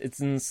Chiefs. It's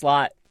in the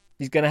slot.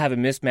 He's going to have a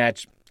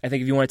mismatch. I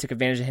think if you want to take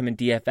advantage of him in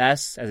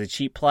DFS as a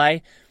cheap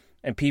play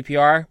and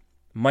PPR,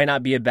 might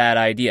not be a bad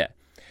idea.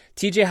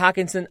 TJ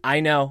Hawkinson,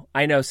 I know,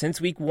 since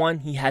week 1,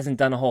 he hasn't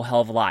done a whole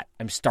hell of a lot.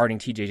 I'm starting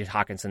TJ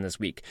Hawkinson this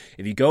week.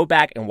 If you go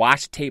back and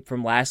watch the tape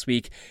from last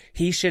week,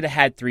 he should have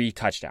had 3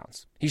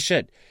 touchdowns. He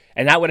should.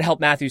 And that would have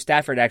helped Matthew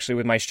Stafford, actually,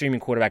 with my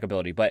streaming quarterback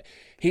ability. But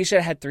he should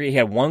have had 3. He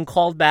had 1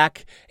 called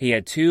back. He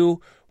had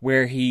 2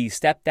 where he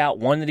stepped out,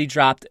 1 that he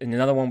dropped, and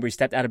another one where he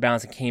stepped out of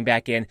bounds and came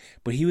back in.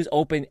 But he was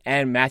open,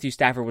 and Matthew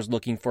Stafford was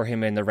looking for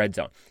him in the red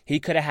zone.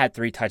 He could have had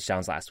 3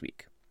 touchdowns last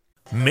week.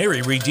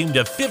 Mary redeemed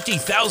a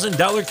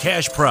 $50,000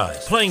 cash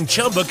prize playing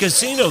Chumba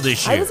Casino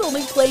this year. I was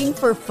only playing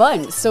for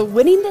fun, so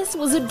winning this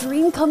was a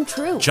dream come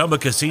true. Chumba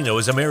Casino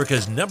is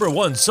America's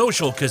 #1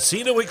 social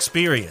casino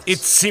experience.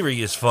 It's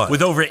serious fun.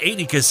 With over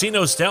 80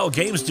 casino-style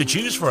games to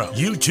choose from,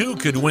 you too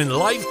could win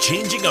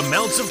life-changing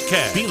amounts of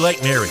cash. Be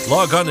like Mary.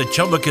 Log on to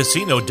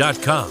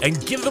ChumbaCasino.com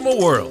and give them a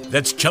whirl.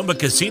 That's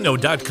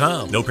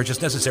ChumbaCasino.com. No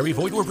purchase necessary.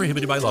 Void where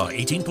prohibited by law.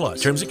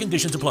 18+. Terms and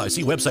conditions apply.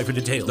 See website for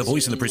details. The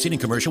voice in the preceding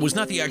commercial was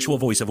not the actual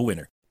voice of a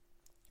winner.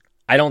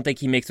 I don't think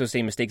he makes those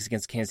same mistakes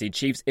against the Kansas City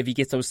Chiefs. If he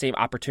gets those same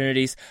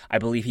opportunities, I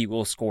believe he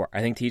will score. I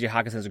think TJ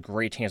Hawkinson has a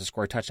great chance to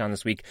score a touchdown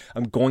this week.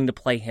 I'm going to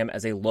play him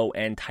as a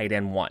low-end tight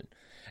end 1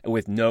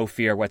 with no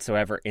fear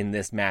whatsoever in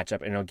this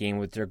matchup in a game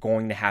where they're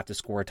going to have to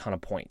score a ton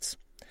of points.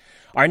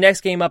 Our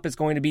next game up is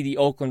going to be the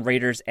Oakland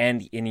Raiders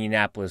and the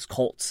Indianapolis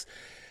Colts.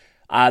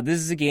 This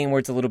is a game where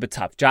it's a little bit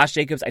tough. Josh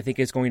Jacobs, I think,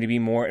 is going to be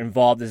more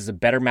involved. This is a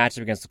better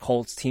matchup against the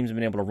Colts. Teams have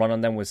been able to run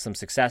on them with some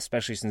success,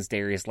 especially since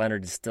Darius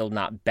Leonard is still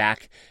not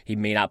back. He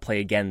may not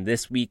play again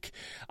this week.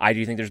 I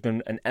do think there's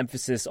been an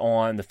emphasis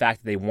on the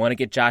fact that they want to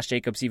get Josh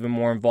Jacobs even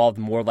more involved,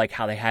 more like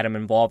how they had him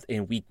involved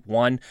in week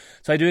 1.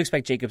 So I do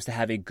expect Jacobs to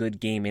have a good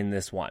game in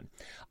this one.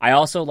 I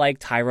also like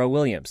Tyrell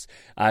Williams.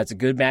 It's a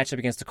good matchup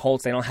against the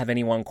Colts. They don't have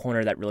any one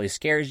corner that really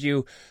scares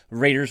you.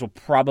 Raiders will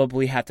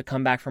probably have to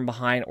come back from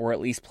behind or at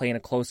least play in a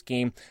close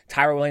game.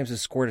 Tyrell Williams has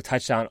scored a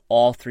touchdown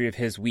all 3 of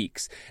his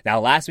weeks.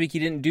 Now, last week he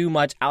didn't do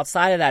much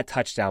outside of that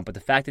touchdown, but the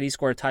fact that he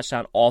scored a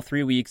touchdown all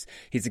 3 weeks,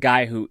 he's a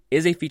guy who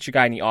is a feature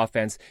guy in the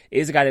offense,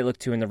 is a guy they look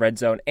to in the red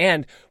zone,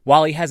 and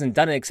while he hasn't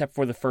done it except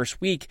for the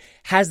first week,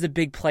 has the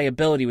big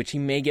playability, which he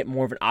may get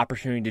more of an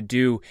opportunity to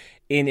do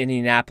in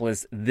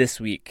Indianapolis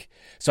this week.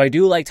 So I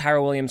do like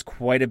Tyrell Williams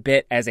quite a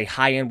bit as a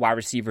high-end wide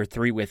receiver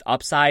 3 with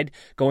upside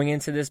going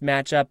into this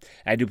matchup.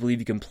 I do believe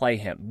you can play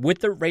him.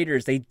 With the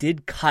Raiders, they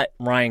did cut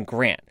Ryan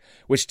Grant,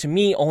 which to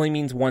me only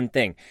means one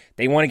thing.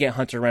 They want to get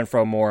Hunter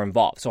Renfrow more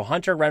involved. So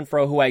Hunter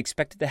Renfrow, who I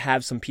expected to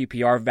have some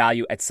PPR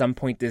value at some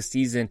point this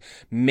season,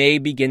 may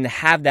begin to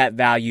have that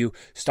value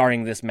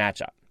starting this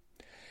matchup.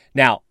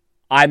 Now,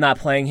 I'm not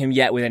playing him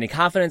yet with any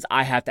confidence.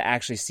 I have to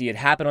actually see it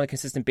happen on a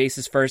consistent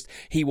basis first.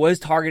 He was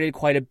targeted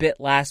quite a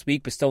bit last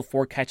week, but still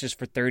 4 catches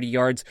for 30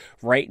 yards.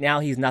 Right now,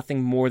 he's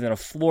nothing more than a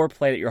floor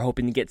play that you're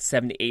hoping to get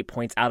 7 to 8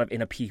 points out of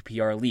in a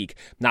PPR league.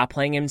 Not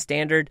playing him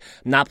standard,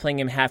 not playing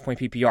him half-point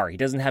PPR. He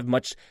doesn't have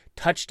much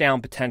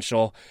touchdown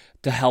potential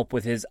to help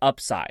with his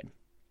upside.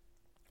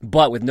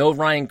 But with no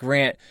Ryan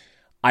Grant,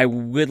 I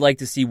would like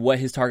to see what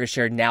his target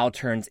share now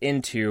turns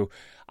into.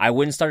 I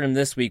wouldn't start him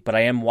this week, but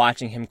I am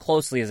watching him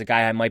closely as a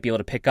guy I might be able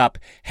to pick up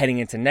heading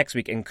into next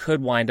week and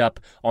could wind up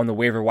on the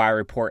waiver wire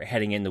report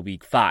heading into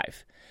week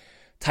 5.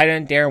 Tight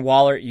end Darren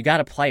Waller, you got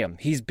to play him.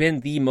 He's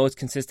been the most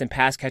consistent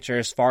pass catcher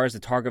as far as the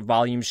target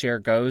volume share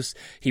goes.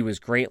 He was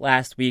great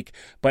last week,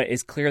 but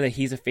it's clear that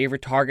he's a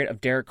favorite target of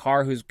Derek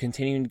Carr, who's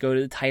continuing to go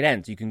to the tight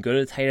ends. You can go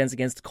to the tight ends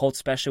against the Colts,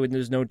 especially when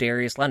there's no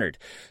Darius Leonard.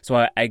 So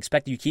I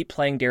expect you keep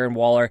playing Darren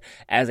Waller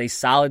as a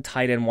solid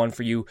tight end one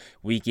for you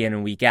week in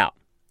and week out.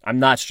 I'm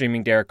not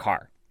streaming Derek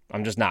Carr.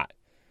 I'm just not.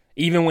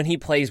 Even when he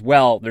plays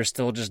well, there's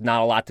still just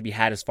not a lot to be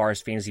had as far as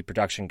fantasy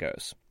production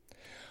goes.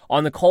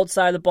 On the Colts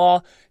side of the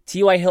ball,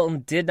 T.Y.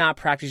 Hilton did not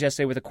practice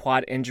yesterday with a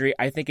quad injury.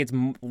 I think it's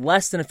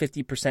less than a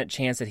 50%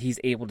 chance that he's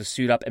able to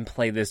suit up and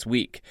play this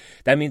week.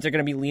 That means they're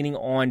going to be leaning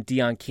on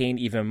Deon Cain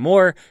even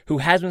more, who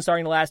has been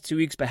starting the last 2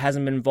 weeks but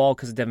hasn't been involved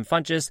because of Devin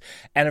Funchess.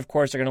 And of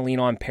course, they're going to lean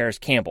on Paris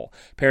Campbell.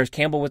 Paris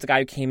Campbell was the guy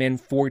who came in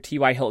for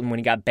T.Y. Hilton when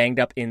he got banged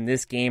up in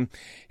this game.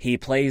 He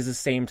plays the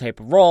same type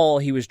of role.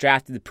 He was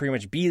drafted to pretty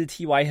much be the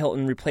T.Y.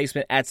 Hilton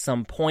replacement at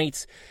some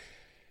point.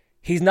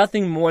 He's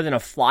nothing more than a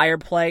flyer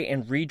play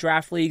in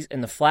redraft leagues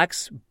in the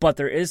flex, but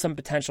there is some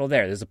potential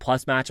there. There's a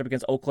plus matchup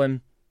against Oakland.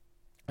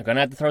 They're going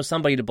to have to throw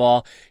somebody the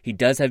ball. He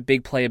does have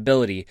big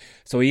playability.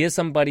 So he is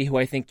somebody who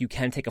I think you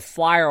can take a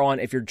flyer on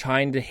if you're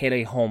trying to hit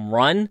a home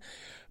run.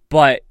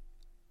 But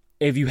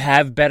if you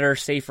have better,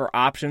 safer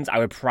options, I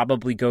would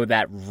probably go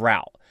that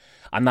route.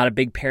 I'm not a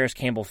big Paris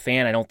Campbell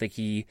fan. I don't think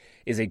he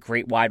is a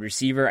great wide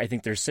receiver. I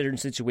think there's certain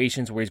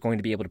situations where he's going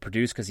to be able to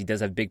produce because he does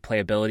have big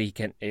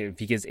playability. If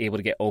he gets able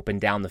to get open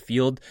down the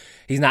field.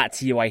 He's not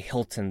T.Y.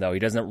 Hilton, though. He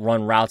doesn't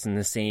run routes in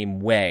the same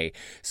way.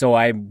 So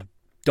I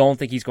don't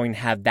think he's going to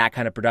have that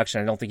kind of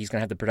production. I don't think he's going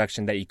to have the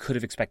production that you could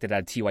have expected out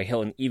of T.Y.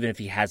 Hilton, even if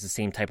he has the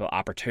same type of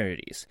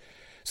opportunities.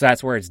 So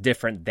that's where it's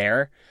different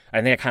there.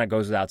 I think it kind of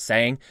goes without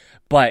saying.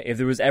 But if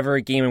there was ever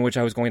a game in which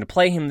I was going to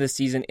play him this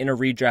season in a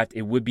redraft,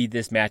 it would be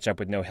this matchup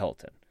with no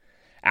Hilton.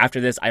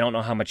 After this, I don't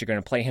know how much you're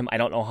going to play him. I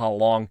don't know how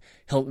long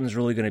Hilton's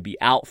really going to be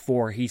out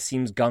for. He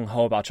seems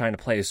gung-ho about trying to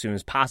play as soon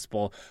as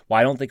possible. While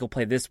I don't think he'll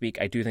play this week,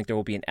 I do think there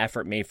will be an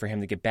effort made for him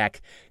to get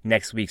back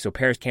next week. So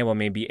Paris Campbell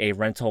may be a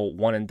rental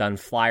one-and-done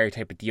flyer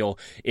type of deal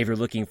if you're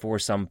looking for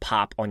some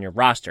pop on your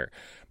roster.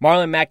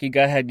 Marlon Mack, you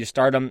go ahead, you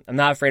start him. I'm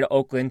not afraid of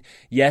Oakland.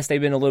 Yes,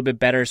 they've been a little bit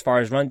better as far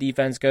as run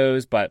defense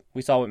goes, but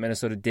we saw what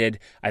Minnesota did.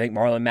 I think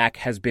Marlon Mack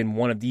has been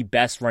one of the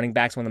best running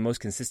backs, one of the most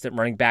consistent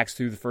running backs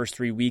through the first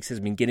 3 weeks, has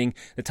been getting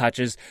the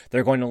touches.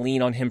 They're going to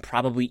lean on him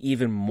probably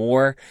even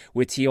more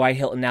with T.Y.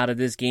 Hilton out of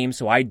this game,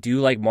 so I do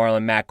like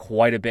Marlon Mack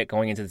quite a bit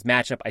going into this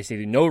matchup. I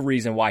see no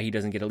reason why he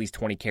doesn't get at least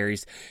 20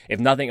 carries.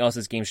 If nothing else,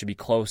 this game should be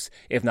close,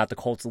 if not the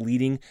Colts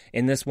leading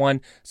in this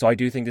one. So I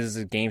do think this is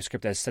a game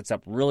script that sets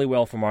up really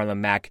well for Marlon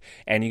Mack,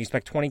 and you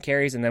expect 20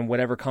 carries and then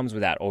whatever comes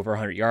with that, over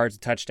 100 yards, a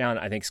touchdown.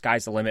 I think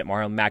sky's the limit.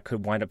 Marlon Mack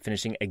could wind up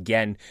finishing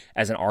again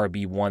as an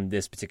RB1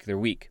 this particular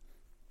week.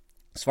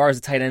 As far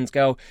as the tight ends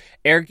go,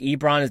 Eric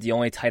Ebron is the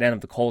only tight end of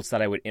the Colts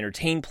that I would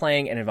entertain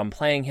playing, and if I'm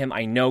playing him,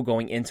 I know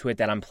going into it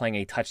that I'm playing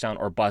a touchdown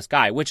or bust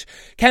guy, which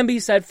can be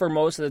said for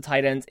most of the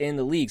tight ends in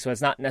the league, so it's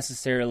not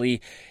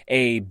necessarily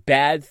a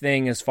bad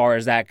thing as far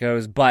as that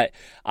goes, but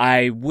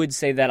I would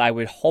say that I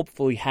would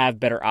hopefully have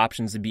better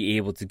options to be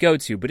able to go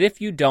to. But if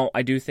you don't,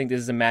 I do think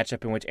this is a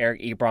matchup in which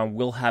Eric Ebron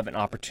will have an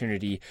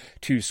opportunity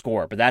to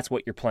score, but that's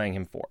what you're playing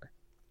him for.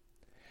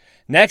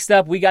 Next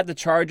up, we got the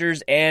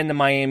Chargers and the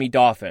Miami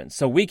Dolphins.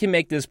 So we can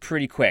make this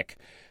pretty quick.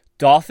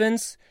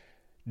 Dolphins,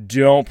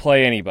 don't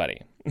play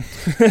anybody.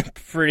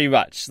 Pretty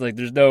much. Like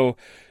there's no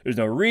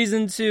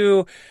reason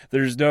to.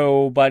 There's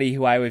nobody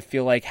who I would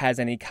feel like has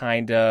any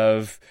kind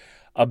of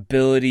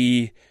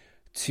ability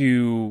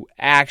to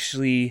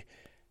actually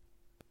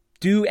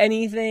do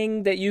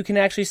anything that you can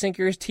actually sink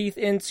your teeth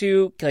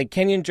into. Like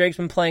Kenyon Drake's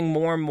been playing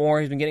more and more.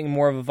 He's been getting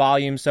more of a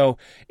volume. So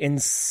in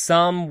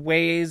some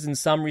ways, in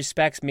some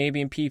respects,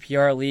 maybe in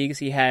PPR leagues,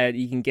 he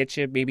can get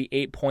you maybe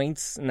 8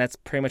 points, and that's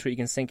pretty much what you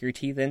can sink your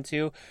teeth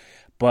into.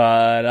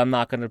 But I'm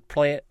not going to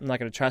play it. I'm not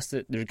going to trust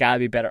it. There's got to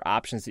be better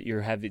options that you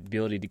have the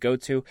ability to go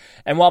to.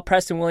 And while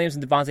Preston Williams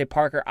and Devontae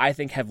Parker, I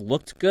think, have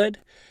looked good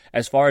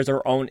as far as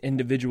their own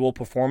individual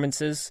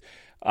performances,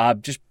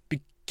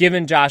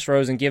 given Josh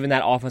Rosen, given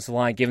that offensive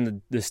line,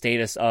 given the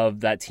status of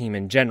that team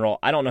in general,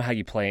 I don't know how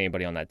you play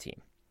anybody on that team.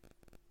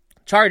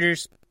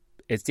 Chargers,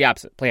 it's the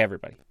opposite. Play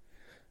everybody.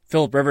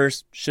 Phillip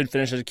Rivers should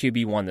finish as a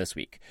QB1 this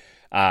week.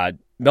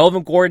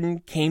 Melvin Gordon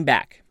came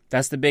back.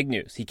 That's the big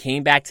news. He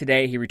came back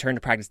today. He returned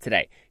to practice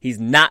today. He's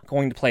not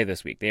going to play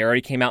this week. They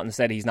already came out and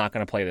said he's not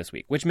going to play this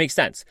week, which makes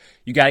sense.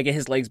 You got to get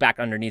his legs back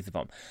underneath of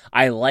him.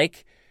 I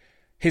like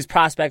his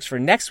prospects for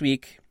next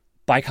week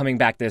by coming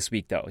back this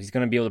week, though. He's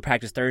going to be able to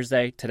practice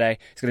Thursday, today.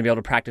 He's going to be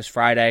able to practice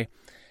Friday.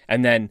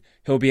 And then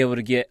he'll be able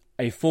to get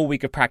a full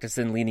week of practice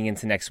then leading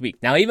into next week.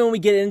 Now, even when we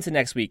get into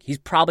next week, he's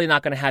probably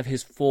not going to have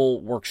his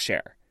full work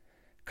share.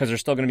 because they're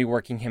still going to be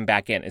working him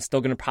back in. It's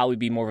still going to probably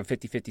be more of a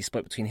 50-50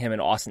 split between him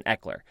and Austin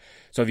Eckler.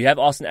 So if you have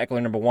Austin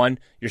Eckler number 1,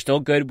 you're still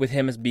good with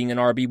him as being an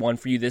RB1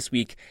 for you this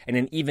week. And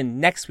then even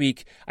next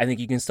week, I think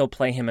you can still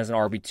play him as an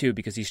RB2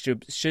 because he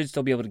should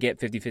still be able to get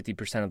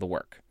 50% of the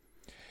work.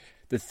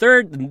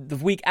 The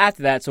week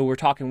after that, so we're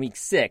talking week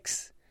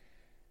 6,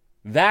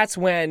 that's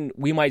when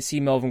we might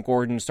see Melvin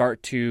Gordon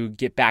start to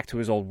get back to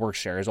his old work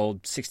share, his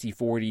old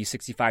 60-40,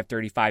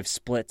 65-35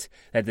 split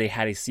that they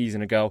had a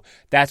season ago.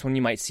 That's when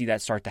you might see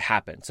that start to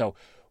happen. So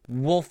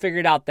we'll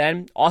figure it out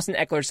then. Austin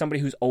Eckler is somebody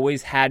who's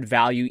always had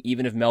value,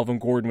 even if Melvin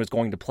Gordon was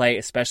going to play,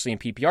 especially in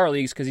PPR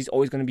leagues, because he's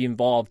always going to be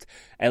involved,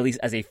 at least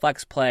as a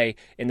flex play,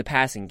 in the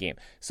passing game.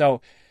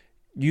 So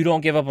you don't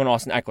give up on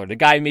Austin Eckler. The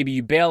guy maybe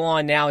you bail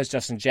on now is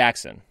Justin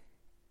Jackson.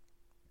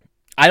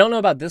 I don't know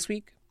about this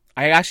week.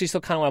 I actually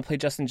still kind of want to play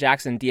Justin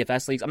Jackson in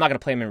DFS leagues. I'm not going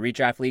to play him in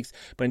redraft leagues,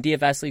 but in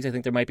DFS leagues, I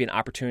think there might be an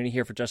opportunity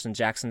here for Justin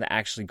Jackson to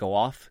actually go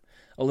off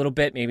a little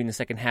bit. Maybe in the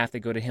second half,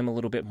 they go to him a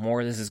little bit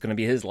more. This is going to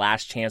be his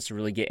last chance to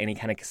really get any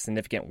kind of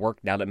significant work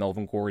now that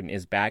Melvin Gordon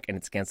is back and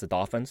it's against the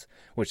Dolphins,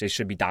 which they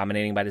should be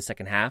dominating by the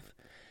second half.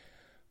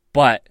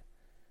 But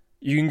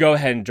you can go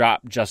ahead and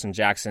drop Justin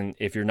Jackson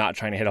if you're not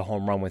trying to hit a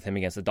home run with him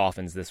against the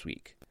Dolphins this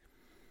week.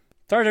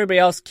 As far as everybody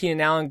else, Keenan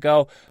Allen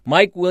go.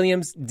 Mike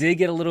Williams did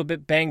get a little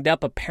bit banged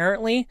up,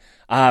 apparently.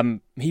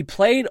 He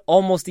played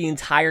almost the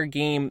entire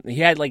game.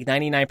 He had like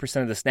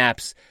 99% of the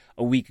snaps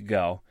a week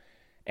ago.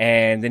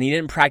 And then he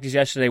didn't practice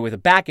yesterday with a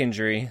back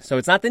injury. So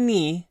it's not the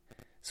knee.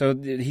 So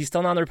he's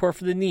still not on the report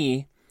for the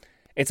knee.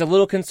 It's a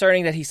little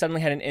concerning that he suddenly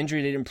had an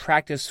injury they didn't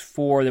practice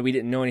for that we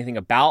didn't know anything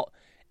about.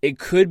 It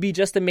could be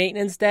just a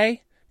maintenance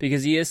day,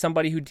 because he is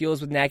somebody who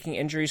deals with nagging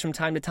injuries from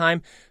time to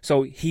time.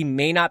 So he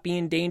may not be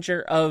in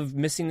danger of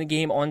missing the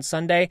game on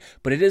Sunday,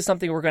 but it is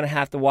something we're going to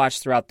have to watch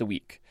throughout the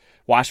week.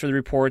 Watch for the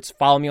reports.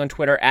 Follow me on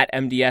Twitter at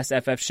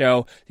MDSFF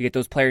Show to get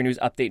those player news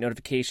update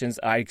notifications.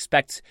 I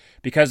expect,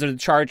 because of the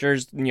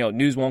Chargers,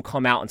 news won't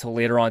come out until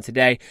later on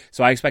today.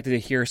 So I expected to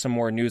hear some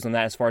more news on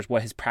that as far as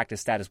what his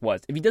practice status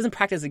was. If he doesn't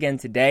practice again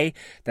today,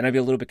 then I'd be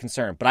a little bit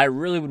concerned. But I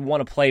really would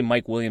want to play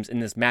Mike Williams in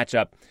this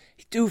matchup.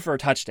 He's due for a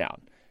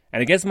touchdown.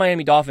 And against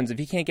Miami Dolphins, if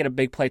he can't get a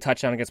big play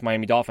touchdown against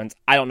Miami Dolphins,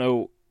 I don't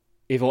know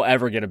if he'll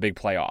ever get a big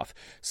playoff.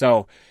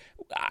 So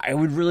I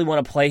would really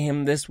want to play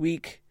him this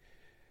week,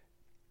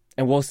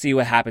 and we'll see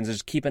what happens.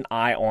 Just keep an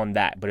eye on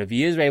that. But if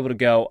he is able to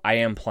go, I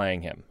am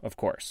playing him, of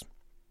course.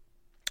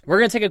 We're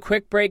going to take a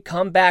quick break,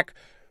 come back,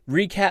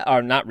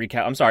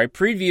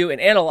 preview and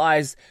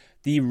analyze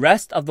the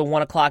rest of the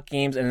 1 o'clock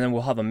games, and then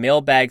we'll have a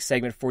mailbag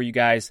segment for you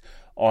guys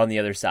on the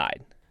other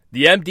side.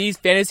 The MD's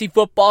Fantasy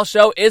Football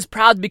Show is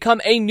proud to become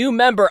a new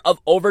member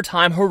of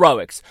Overtime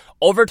Heroics.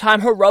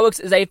 Overtime Heroics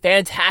is a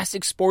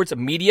fantastic sports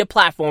media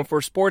platform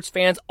for sports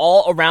fans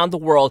all around the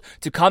world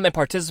to come and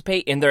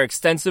participate in their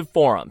extensive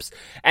forums.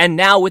 And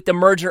now with the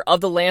merger of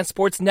the Land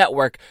Sports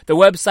Network, the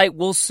website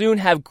will soon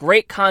have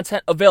great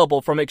content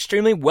available, from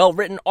extremely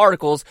well-written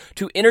articles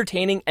to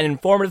entertaining and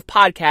informative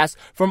podcasts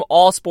from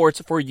all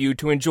sports for you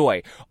to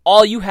enjoy.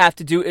 All you have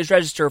to do is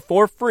register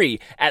for free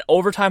at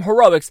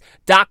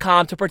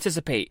overtimeheroics.com to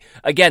participate.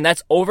 Again,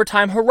 that's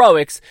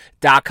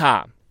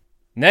overtimeheroics.com.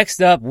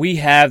 Next up, we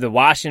have the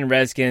Washington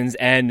Redskins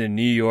and the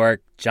New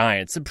York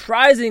Giants.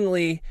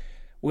 Surprisingly,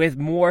 with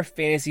more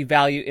fantasy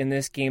value in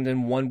this game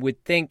than one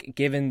would think,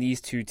 given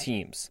these two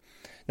teams.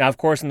 Now, of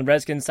course, on the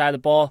Redskins side of the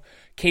ball,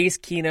 Case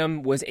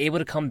Keenum was able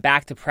to come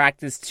back to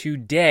practice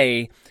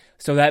today,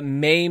 so that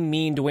may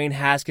mean Dwayne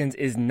Haskins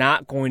is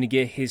not going to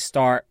get his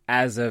start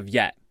as of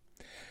yet.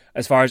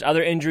 As far as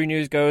other injury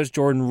news goes,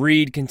 Jordan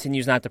Reed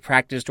continues not to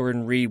practice.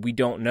 Jordan Reed, we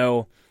don't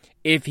know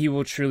if he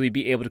will truly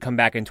be able to come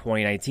back in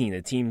 2019.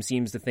 The team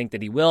seems to think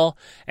that he will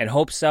and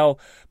hope so,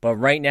 but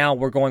right now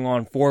we're going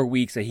on 4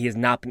 weeks that he has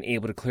not been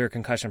able to clear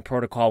concussion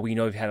protocol. We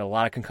know he's had a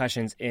lot of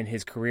concussions in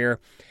his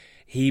career.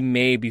 He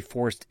may be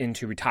forced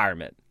into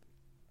retirement.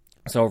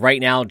 So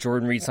right now,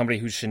 Jordan Reed, somebody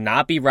who should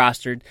not be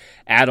rostered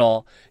at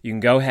all. You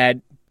can go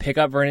ahead, pick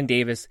up Vernon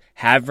Davis,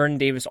 have Vernon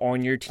Davis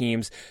on your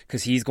teams,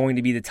 because he's going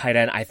to be the tight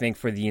end, I think,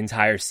 for the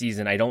entire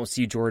season. I don't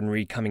see Jordan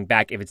Reed coming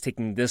back if it's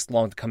taking this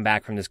long to come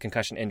back from this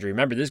concussion injury.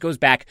 Remember, this goes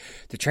back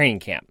to training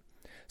camp.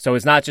 So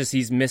it's not just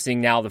he's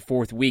missing now the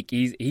 4th week.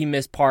 He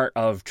missed part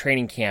of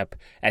training camp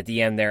at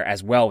the end there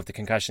as well with the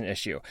concussion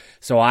issue.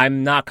 So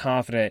I'm not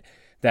confident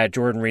that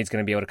Jordan Reed's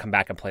going to be able to come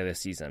back and play this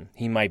season.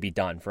 He might be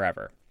done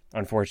forever,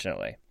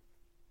 unfortunately.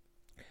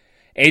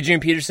 Adrian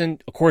Peterson,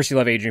 of course you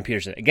love Adrian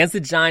Peterson. Against the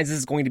Giants, this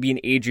is going to be an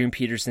Adrian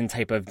Peterson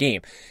type of game.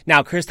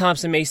 Now, Chris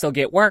Thompson may still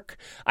get work.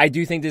 I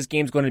do think this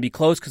game's going to be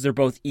close because they're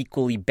both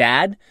equally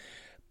bad.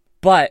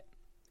 But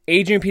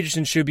Adrian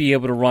Peterson should be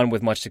able to run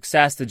with much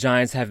success. The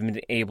Giants haven't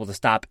been able to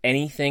stop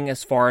anything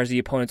as far as the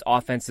opponent's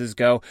offenses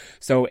go,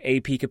 so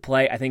AP could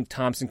play. I think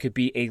Thompson could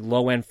be a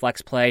low-end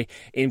flex play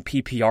in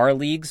PPR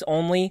leagues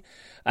only,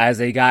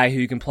 as a guy who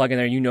you can plug in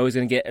there. You know he's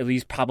going to get at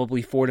least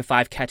probably 4 to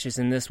 5 catches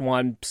in this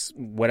one.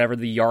 Whatever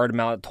the yard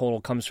amount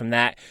total comes from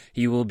that,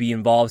 he will be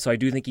involved. So I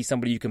do think he's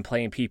somebody you can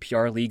play in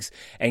PPR leagues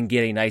and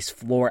get a nice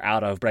floor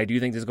out of. But I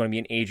do think there's going to be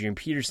an Adrian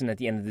Peterson at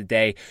the end of the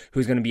day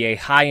who's going to be a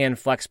high-end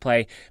flex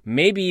play,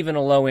 maybe even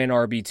a low-end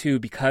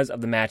RB2 because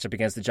of the matchup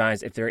against the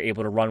Giants if they're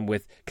able to run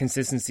with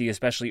consistency,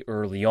 especially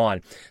early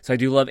on. So I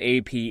do love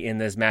AP in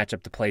this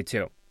matchup to play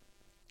too.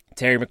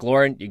 Terry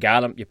McLaurin, you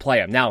got him, you play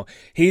him. Now,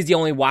 he's the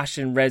only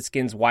Washington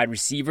Redskins wide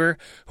receiver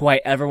who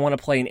I ever want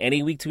to play in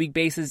any week-to-week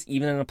basis,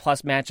 even in a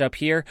plus matchup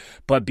here.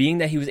 But being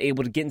that he was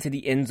able to get into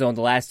the end zone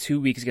the last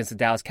 2 weeks against the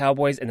Dallas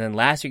Cowboys and then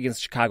last week against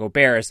the Chicago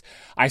Bears,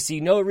 I see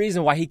no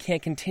reason why he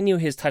can't continue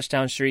his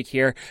touchdown streak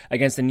here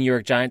against the New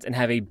York Giants and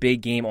have a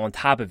big game on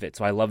top of it.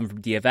 So I love him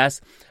from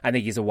DFS. I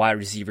think he's a wide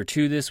receiver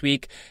too this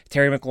week.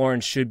 Terry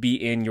McLaurin should be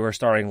in your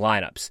starting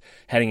lineups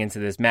heading into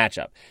this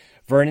matchup.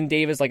 Vernon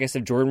Davis, like I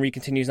said, Jordan Reed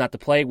continues not to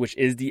play, which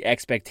is the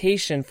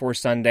expectation for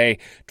Sunday.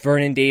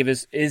 Vernon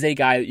Davis is a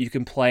guy that you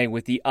can play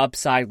with the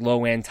upside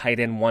low-end tight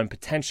end 1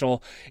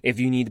 potential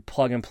if you need to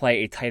plug and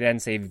play a tight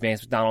end, say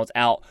Vance McDonald's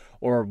out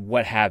or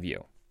what have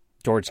you.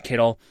 George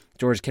Kittle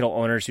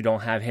owners who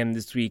don't have him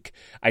this week,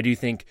 I do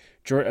think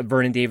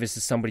Vernon Davis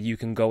is somebody you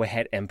can go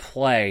ahead and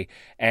play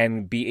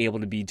and be able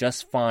to be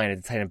just fine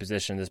at the tight end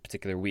position this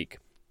particular week.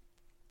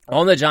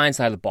 On the Giants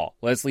side of the ball,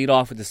 let's lead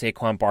off with the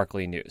Saquon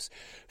Barkley news.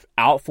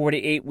 Out 4 to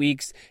 8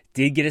 weeks,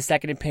 did get a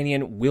second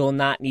opinion, will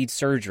not need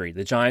surgery.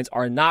 The Giants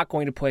are not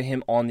going to put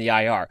him on the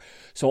IR.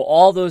 So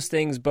all those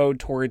things bode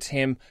towards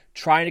him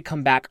trying to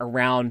come back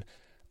around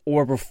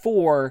or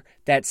before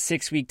that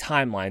 6-week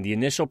timeline. The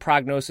initial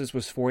prognosis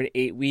was 4 to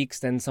 8 weeks.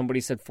 Then somebody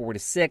said 4 to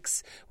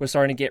 6 was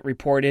starting to get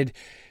reported.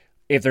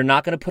 If they're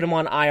not going to put him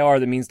on IR,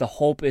 that means the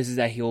hope is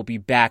that he'll be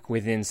back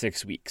within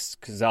 6 weeks,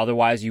 because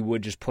otherwise you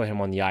would just put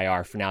him on the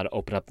IR for now to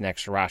open up an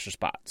extra roster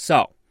spot.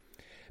 So,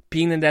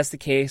 being that that's the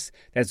case,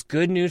 that's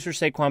good news for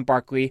Saquon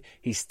Barkley.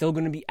 He's still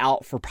going to be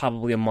out for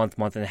probably a month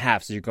and a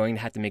half, so you're going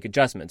to have to make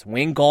adjustments.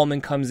 Wayne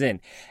Gallman comes in.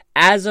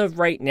 As of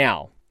right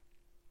now,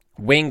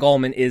 Wayne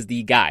Gallman is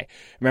the guy.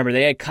 Remember,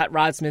 they had cut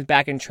Rod Smith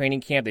back in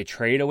training camp. They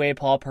traded away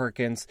Paul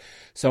Perkins.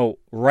 So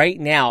right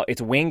now,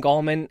 it's Wayne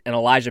Gallman and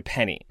Elijah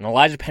Penny. And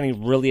Elijah Penny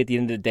really, at the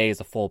end of the day, is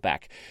a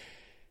fullback.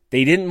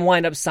 They didn't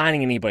wind up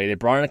signing anybody. They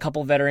brought in a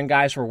couple veteran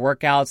guys for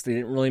workouts. They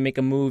didn't really make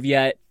a move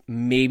yet.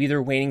 Maybe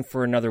they're waiting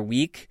for another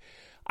week.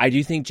 I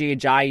do think Jay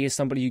Ajayi is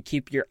somebody you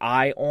keep your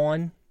eye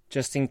on,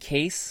 just in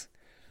case.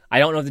 I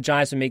don't know if the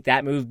Giants would make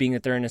that move, being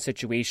that they're in a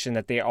situation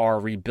that they are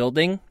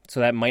rebuilding. So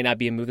that might not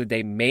be a move that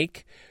they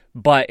make.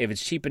 But if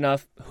it's cheap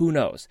enough, who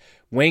knows?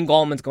 Wayne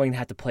Gallman's going to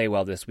have to play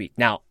well this week.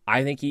 Now,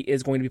 I think he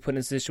is going to be put in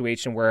a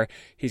situation where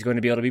he's going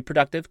to be able to be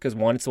productive because,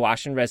 one, it's the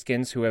Washington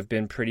Redskins, who have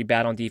been pretty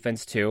bad on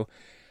defense, too.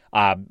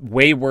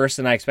 Way worse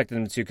than I expected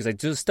them to, because I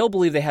still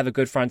believe they have a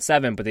good front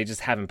seven, but they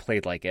just haven't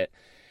played like it.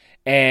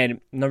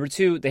 And number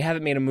two, they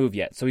haven't made a move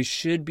yet, so he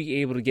should be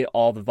able to get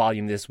all the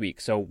volume this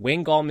week. So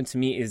Wayne Gallman, to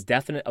me, is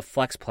definite a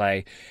flex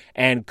play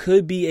and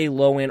could be a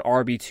low-end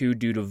RB2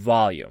 due to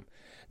volume.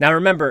 Now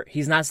remember,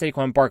 he's not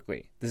Saquon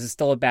Barkley. This is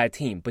still a bad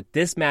team. But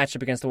this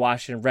matchup against the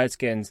Washington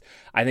Redskins,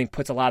 I think,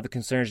 puts a lot of the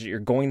concerns that you're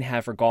going to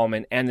have for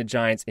Gallman and the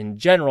Giants in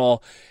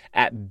general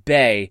at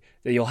bay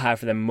that you'll have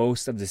for them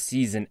most of the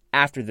season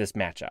after this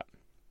matchup.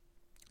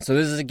 So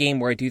this is a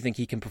game where I do think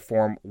he can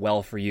perform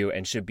well for you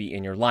and should be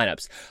in your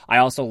lineups. I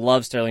also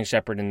love Sterling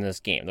Shepard in this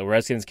game. The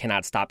Redskins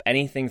cannot stop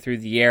anything through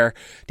the air.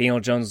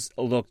 Daniel Jones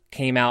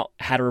came out,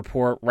 had a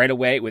report right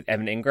away with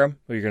Evan Ingram,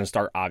 who you're going to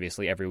start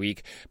obviously every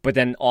week, but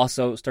then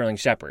also Sterling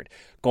Shepard.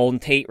 Golden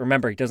Tate,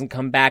 remember, he doesn't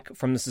come back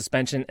from the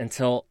suspension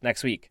until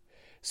next week.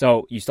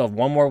 So you still have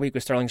one more week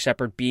with Sterling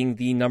Shepard being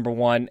the number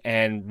one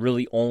and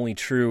really only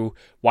true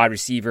wide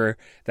receiver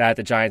that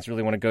the Giants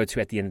really want to go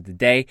to at the end of the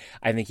day.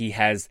 I think he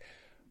has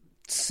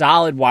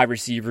solid wide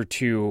receiver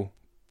 2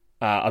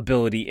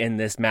 ability in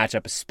this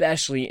matchup,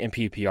 especially in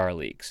PPR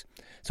leagues.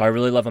 So I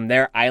really love him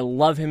there. I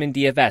love him in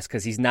DFS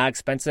because he's not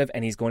expensive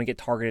and he's going to get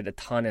targeted a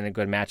ton in a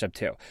good matchup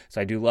too.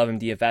 So I do love him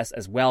DFS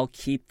as well.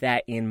 Keep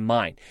that in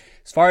mind.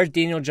 As far as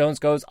Daniel Jones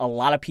goes, a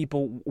lot of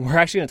people, we're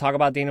actually going to talk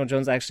about Daniel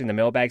Jones actually in the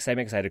mailbag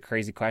segment because I had a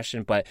crazy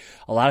question, but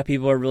a lot of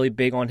people are really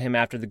big on him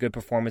after the good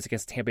performance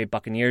against the Tampa Bay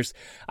Buccaneers.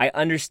 I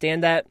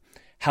understand that.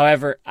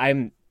 However,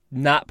 I'm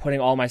not putting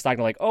all my stock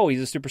in like, oh,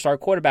 he's a superstar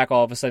quarterback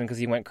all of a sudden because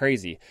he went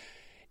crazy.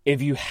 If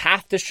you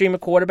have to stream a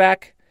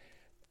quarterback,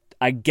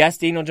 I guess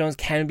Daniel Jones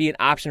can be an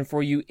option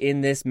for you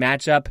in this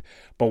matchup.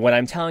 But what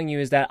I'm telling you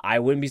is that I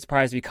wouldn't be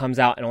surprised if he comes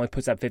out and only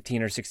puts up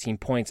 15 or 16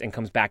 points and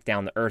comes back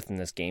down to earth in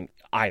this game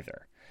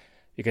either.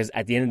 Because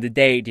at the end of the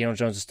day, Daniel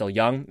Jones is still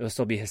young. It'll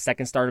still be his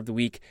second start of the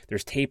week.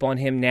 There's tape on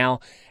him now.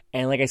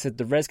 And like I said,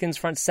 the Redskins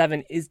front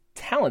seven is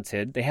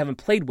talented. They haven't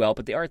played well,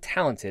 but they are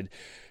talented.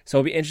 So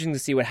it'll be interesting to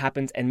see what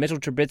happens. And Mitchell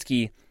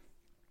Trubisky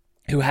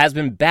who has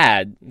been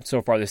bad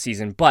so far this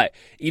season, but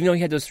even though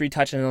he had those 3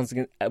 touchdowns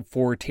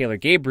for Taylor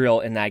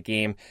Gabriel in that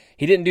game,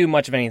 he didn't do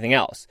much of anything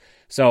else.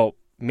 So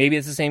maybe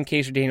it's the same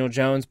case for Daniel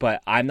Jones,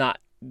 but I'm not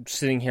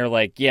sitting here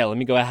like, yeah, let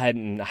me go ahead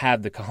and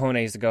have the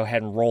cojones to go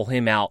ahead and roll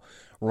him out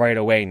right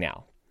away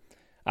now.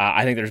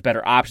 I think there's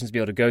better options to be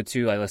able to go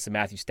to. I listed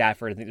Matthew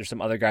Stafford. I think there's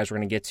some other guys we're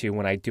going to get to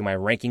when I do my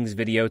rankings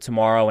video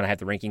tomorrow, and I have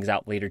the rankings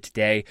out later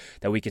today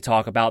that we could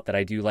talk about that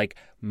I do like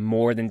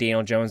more than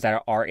Daniel Jones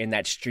that are in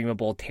that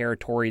streamable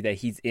territory that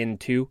he's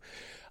into.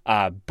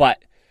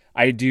 But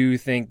I do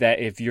think that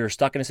if you're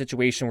stuck in a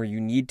situation where you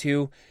need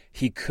to,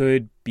 he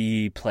could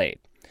be played.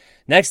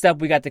 Next up,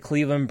 we got the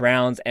Cleveland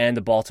Browns and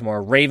the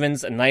Baltimore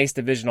Ravens, a nice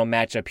divisional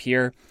matchup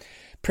here.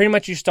 Pretty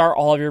much you start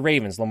all of your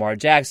Ravens. Lamar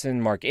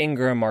Jackson, Mark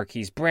Ingram,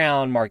 Marquise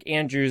Brown, Mark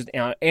Andrews.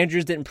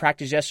 Andrews didn't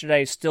practice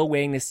yesterday. Still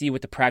waiting to see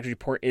what the practice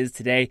report is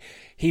today.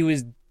 He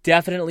was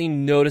definitely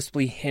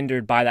noticeably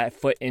hindered by that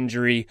foot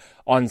injury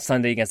on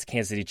Sunday against the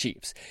Kansas City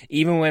Chiefs.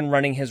 Even when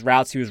running his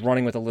routes, he was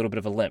running with a little bit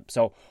of a limp.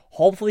 So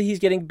hopefully he's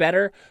getting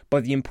better,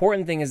 but the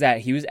important thing is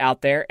that he was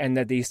out there and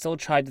that they still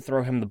tried to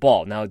throw him the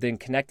ball. Now, it didn't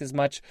connect as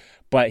much,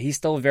 but he's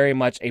still very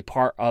much a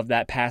part of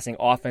that passing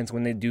offense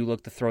when they do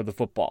look to throw the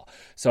football.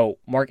 So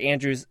Mark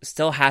Andrews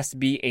still has to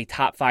be a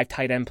top 5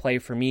 tight end play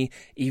for me,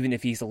 even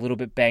if he's a little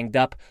bit banged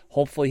up.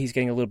 Hopefully he's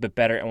getting a little bit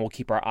better, and we'll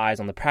keep our eyes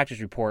on the practice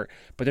report.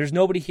 But there's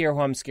nobody here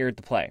who I'm scared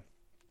to play.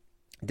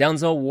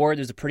 Denzel Ward,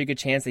 there's a pretty good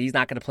chance that he's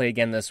not going to play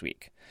again this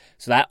week.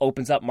 So that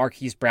opens up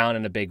Marquise Brown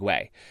in a big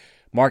way.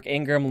 Mark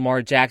Ingram,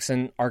 Lamar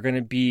Jackson are going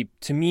to be,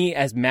 to me,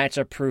 as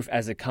matchup proof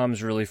as it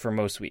comes really for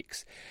most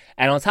weeks.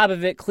 And on top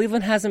of it,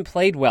 Cleveland hasn't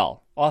played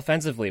well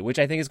offensively, which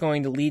I think is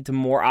going to lead to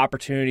more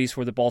opportunities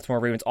for the Baltimore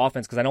Ravens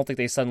offense, because I don't think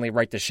they suddenly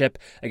right the ship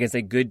against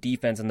a good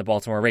defense in the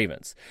Baltimore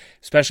Ravens.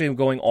 Especially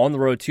going on the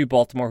road to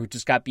Baltimore, who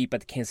just got beat by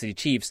the Kansas City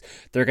Chiefs.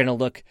 They're going to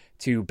look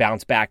to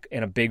bounce back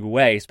in a big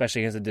way,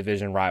 especially against a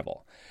division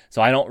rival.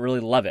 So I don't really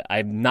love it.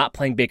 I'm not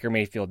playing Baker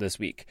Mayfield this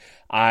week.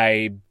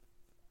 You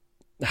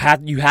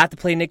have to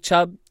play Nick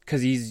Chubb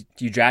because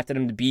you drafted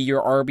him to be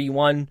your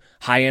RB1,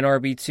 high-end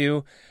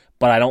RB2,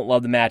 but I don't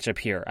love the matchup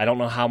here. I don't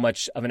know how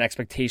much of an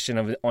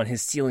expectation on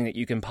his ceiling that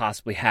you can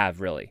possibly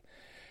have, really.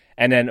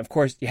 And then, of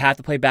course, you have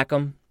to play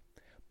Beckham,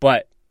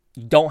 but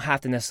you don't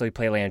have to necessarily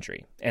play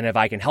Landry. And if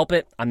I can help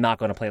it, I'm not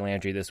going to play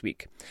Landry this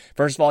week.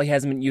 First of all, he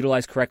hasn't been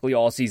utilized correctly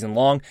all season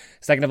long.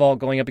 Second of all,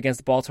 going up against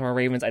the Baltimore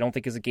Ravens, I don't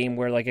think is a game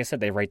where, like I said,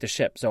 they right the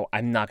ship. So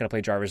I'm not going to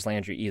play Jarvis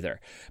Landry either.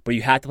 But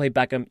you have to play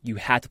Beckham. You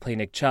have to play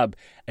Nick Chubb.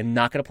 I'm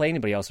not going to play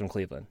anybody else from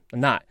Cleveland.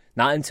 I'm not.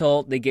 Not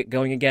until they get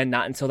going again.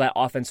 Not until that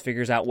offense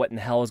figures out what in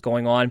the hell is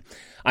going on.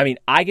 I mean,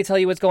 I can tell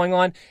you what's going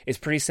on. It's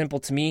pretty simple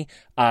to me.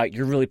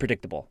 You're really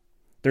predictable.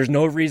 There's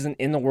no reason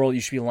in the world you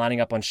should be lining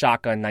up on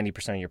shotgun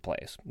 90% of your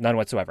plays. None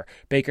whatsoever.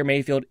 Baker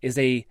Mayfield is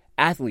a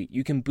athlete.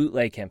 You can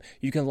bootleg him.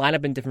 You can line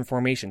up in different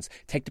formations.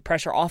 Take the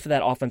pressure off of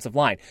that offensive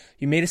line.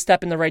 You made a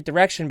step in the right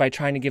direction by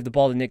trying to give the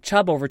ball to Nick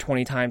Chubb over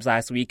 20 times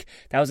last week.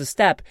 That was a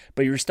step,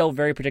 but you were still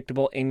very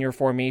predictable in your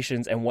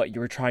formations and what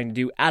you were trying to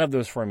do out of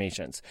those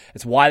formations.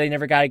 It's why they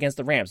never got against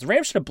the Rams. The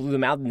Rams should have blew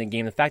them out in the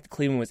game. The fact that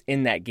Cleveland was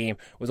in that game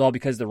was all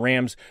because the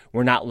Rams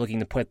were not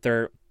looking to put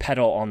their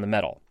pedal on the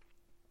metal.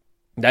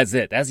 That's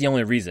it. That's the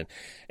only reason.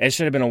 It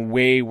should have been a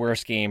way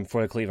worse game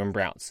for the Cleveland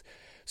Browns.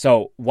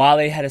 So while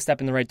they had a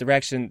step in the right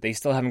direction, they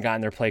still haven't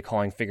gotten their play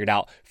calling figured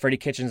out. Freddie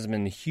Kitchens has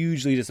been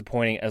hugely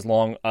disappointing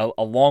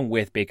along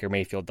with Baker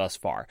Mayfield thus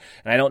far.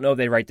 And I don't know if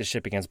they right the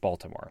ship against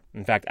Baltimore.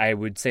 In fact, I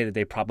would say that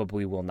they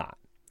probably will not.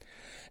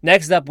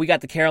 Next up, we got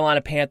the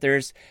Carolina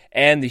Panthers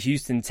and the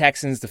Houston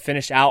Texans to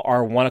finish out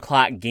our 1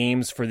 o'clock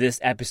games for this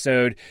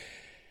episode.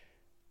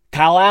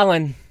 Kyle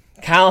Allen,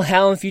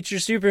 future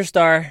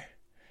superstar.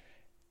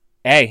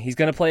 Hey, he's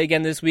going to play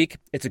again this week.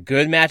 It's a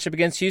good matchup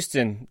against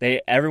Houston.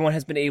 Everyone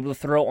has been able to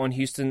throw on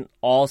Houston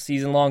all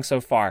season long so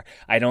far.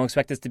 I don't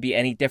expect this to be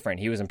any different.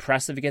 He was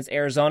impressive against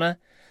Arizona.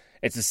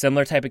 It's a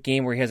similar type of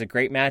game where he has a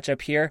great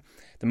matchup here.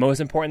 The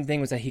most important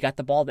thing was that he got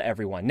the ball to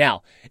everyone.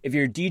 Now, if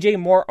you're a DJ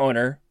Moore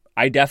owner,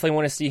 I definitely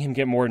want to see him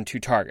get more than 2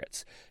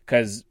 targets.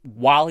 Because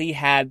while he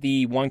had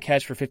the 1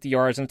 catch for 50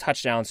 yards and a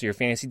touchdown, so your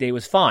fantasy day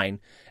was fine,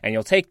 and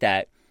you'll take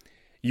that,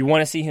 you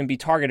want to see him be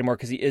targeted more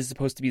because he is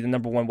supposed to be the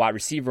number 1 wide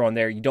receiver on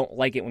there. You don't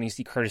like it when you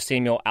see Curtis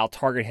Samuel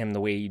out-target him the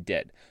way he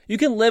did. You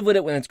can live with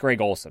it when it's Greg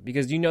Olsen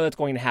because you know that's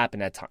going to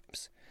happen at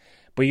times.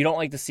 But you don't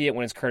like to see it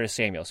when it's Curtis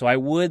Samuel. So I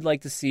would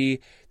like to see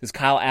this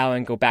Kyle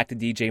Allen go back to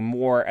DJ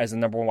Moore as the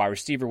number 1 wide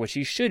receiver, which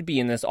he should be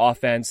in this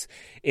offense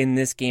in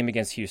this game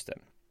against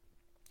Houston.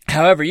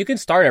 However, you can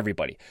start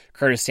everybody.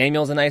 Curtis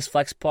Samuel's a nice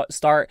flex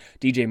start.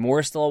 DJ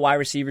Moore is still a wide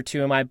receiver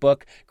 2 in my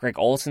book. Greg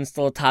Olsen's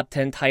still a top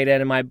 10 tight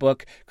end in my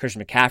book.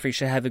 Christian McCaffrey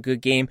should have a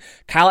good game.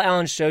 Kyle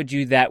Allen showed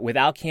you that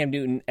without Cam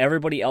Newton,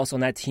 everybody else on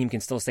that team can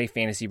still stay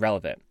fantasy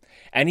relevant.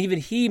 And even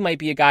he might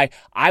be a guy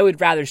I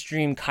would rather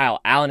stream Kyle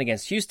Allen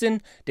against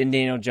Houston than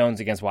Daniel Jones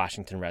against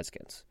Washington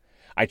Redskins.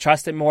 I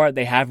trust it more.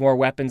 They have more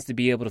weapons to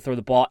be able to throw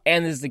the ball,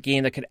 and this is a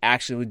game that could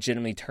actually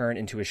legitimately turn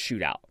into a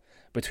shootout.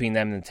 between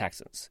them and the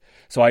Texans.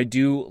 So I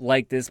do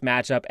like this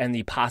matchup and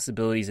the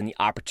possibilities and the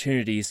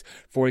opportunities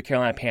for the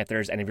Carolina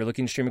Panthers. And if you're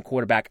looking to stream a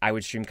quarterback, I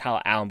would stream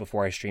Kyle Allen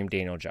before I stream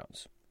Daniel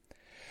Jones.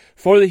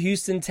 For the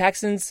Houston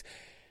Texans,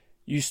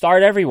 you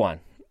start everyone.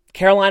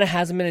 Carolina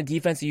hasn't been a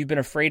defense that you've been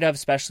afraid of,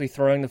 especially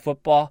throwing the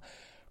football.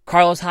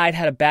 Carlos Hyde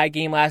had a bad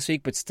game last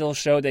week, but still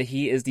showed that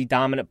he is the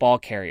dominant ball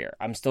carrier.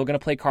 I'm still going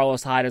to play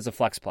Carlos Hyde as a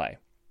flex play.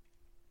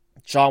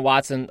 Sean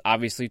Watson,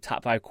 obviously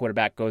top 5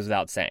 quarterback, goes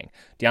without saying.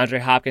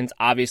 DeAndre Hopkins,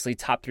 obviously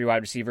top 3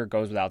 wide receiver,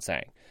 goes without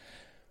saying.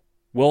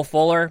 Will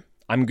Fuller,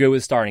 I'm good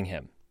with starting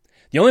him.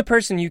 The only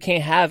person you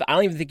can't have, I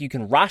don't even think you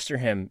can roster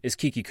him, is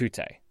Kiki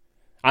Kute.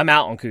 I'm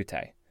out on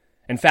Kute.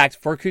 In fact,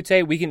 for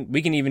Kute, we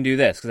can even do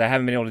this, because I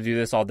haven't been able to do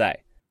this all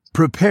day.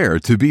 Prepare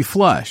to be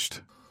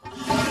flushed.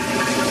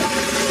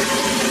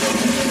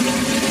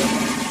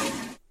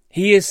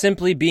 He is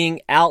simply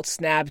being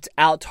out-snapped,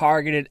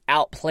 out-targeted,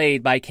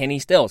 outplayed by Kenny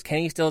Stills.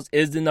 Kenny Stills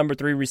is the number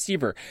 3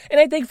 receiver, and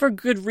I think for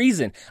good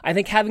reason. I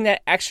think having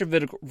that extra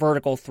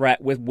vertical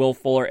threat with Will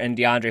Fuller and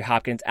DeAndre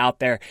Hopkins out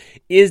there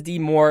is the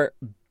more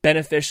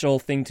beneficial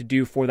thing to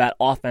do for that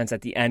offense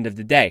at the end of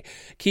the day.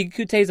 Kiki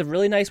Kute is a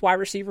really nice wide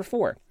receiver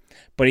 4,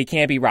 but he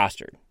can't be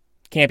rostered.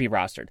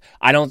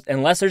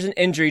 Unless there's an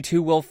injury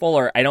to Will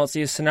Fuller, I don't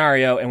see a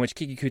scenario in which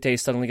Kiki Kute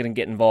is suddenly going to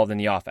get involved in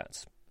the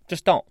offense.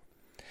 Just don't.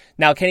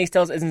 Now, Kenny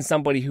Stills isn't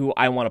somebody who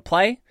I want to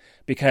play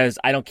because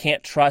I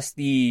can't trust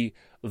the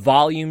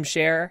volume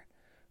share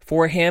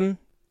for him.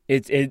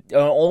 It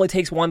only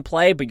takes one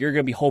play, but you're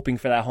going to be hoping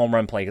for that home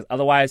run play because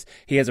otherwise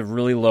he has a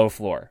really low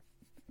floor.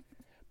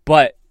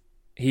 But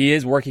he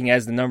is working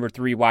as the number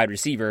 3 wide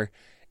receiver,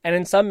 and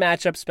in some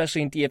matchups,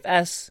 especially in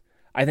DFS,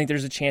 I think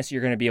there's a chance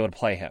you're going to be able to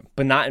play him,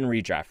 but not in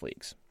redraft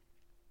leagues.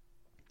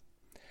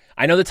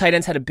 I know the tight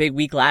ends had a big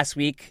week last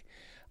week.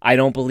 I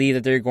don't believe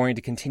that they're going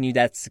to continue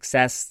that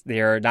success.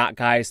 They are not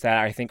guys that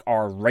I think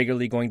are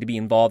regularly going to be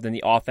involved in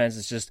the offense.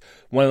 It's just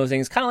one of those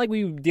things, kind of like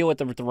we deal with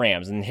the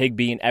Rams and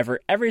Higbee and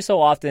Everett. Every so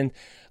often,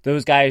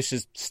 those guys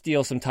just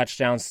steal some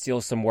touchdowns,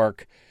 steal some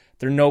work.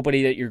 They're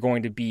nobody that you're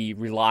going to be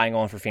relying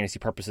on for fantasy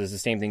purposes. The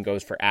same thing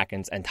goes for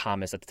Atkins and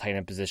Thomas at the tight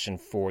end position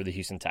for the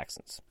Houston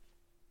Texans.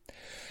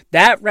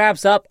 That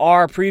wraps up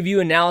our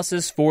preview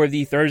analysis for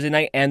the Thursday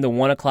night and the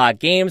 1 o'clock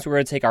games. We're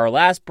going to take our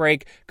last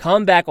break,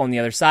 come back on the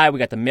other side. We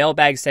got the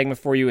mailbag segment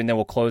for you, and then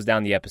we'll close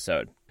down the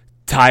episode.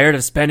 Tired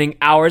of spending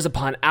hours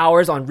upon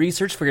hours on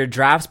research for your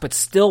drafts, but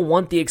still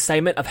want the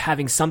excitement of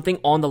having something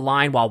on the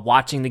line while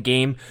watching the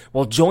game?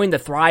 Well, join the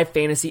Thrive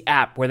Fantasy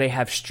app, where they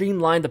have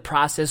streamlined the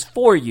process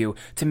for you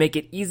to make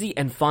it easy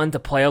and fun to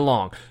play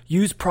along.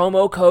 Use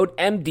promo code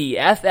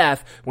MDFF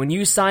when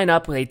you sign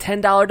up with a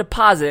 $10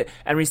 deposit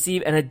and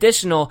receive an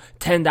additional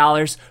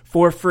 $10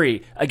 for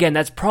free. Again,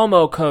 that's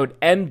promo code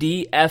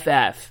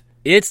MDFF.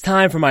 It's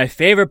time for my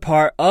favorite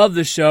part of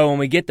the show when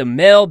we get the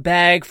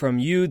mailbag from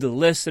you, the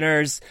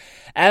listeners.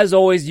 As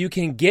always, you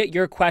can get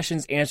your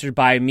questions answered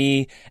by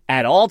me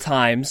at all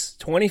times,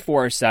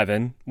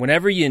 24/7,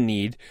 whenever you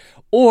need,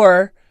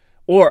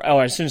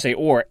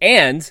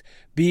 and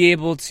be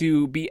able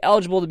to be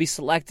eligible to be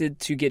selected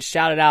to get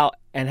shouted out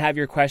and have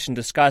your question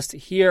discussed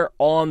here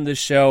on the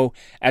show,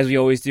 as we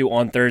always do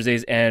on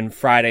Thursdays and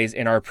Fridays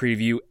in our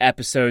preview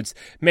episodes.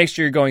 Make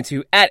sure you're going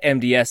to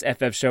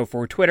 @MDSFF Show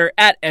for Twitter,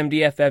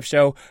 @MDFF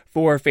Show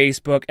for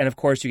Facebook, and of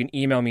course you can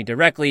email me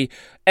directly,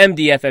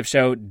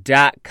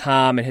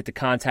 mdffshow.com, and hit the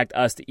contact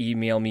us to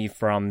email me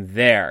from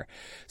there.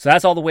 So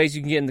that's all the ways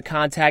you can get into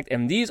contact,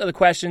 and these are the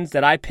questions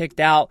that I picked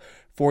out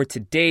for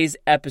today's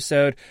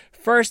episode.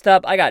 First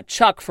up, I got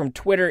Chuck from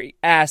Twitter. He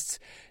asks,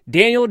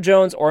 Daniel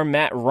Jones or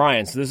Matt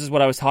Ryan? So this is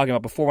what I was talking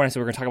about before when I said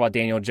we're going to talk about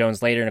Daniel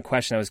Jones later in a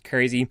question that was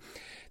crazy.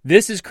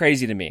 This is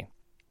crazy to me,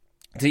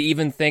 to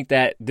even think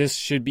that this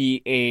should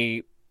be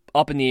a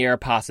up-in-the-air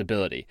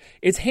possibility.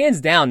 It's hands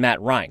down Matt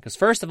Ryan. Because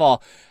first of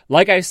all,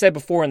 like I said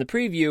before in the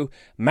preview,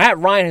 Matt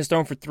Ryan has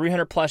thrown for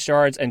 300-plus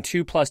yards and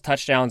 2-plus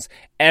touchdowns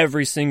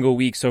every single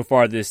week so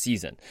far this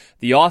season.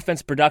 The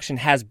offense production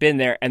has been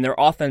there, and their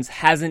offense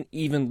hasn't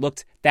even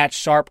looked that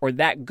sharp or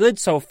that good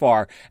so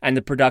far, and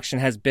the production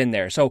has been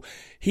there. So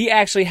he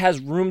actually has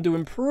room to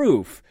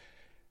improve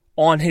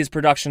on his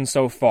production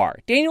so far.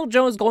 Daniel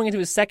Jones going into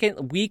his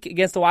second week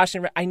against the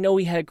Washington Redskins. I know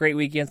he had a great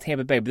week against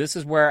Tampa Bay, but this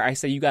is where I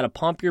say you got to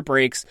pump your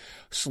brakes,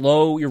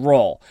 slow your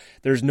roll.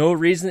 There's no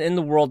reason in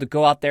the world to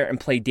go out there and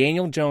play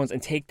Daniel Jones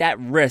and take that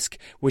risk,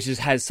 which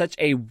has such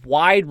a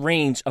wide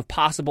range of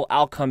possible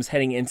outcomes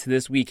heading into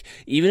this week,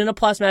 even in a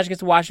plus match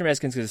against the Washington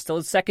Redskins, because it's still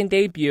his second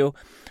debut.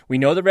 We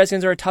know the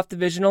Redskins are a tough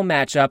divisional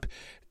matchup.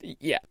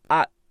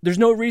 There's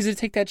no reason to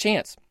take that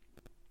chance.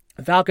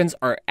 The Falcons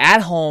are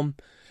at home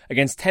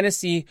against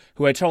Tennessee,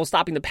 who had trouble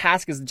stopping the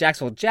pass against the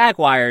Jacksonville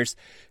Jaguars.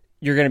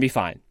 You're going to be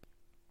fine.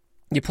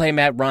 You play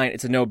Matt Ryan,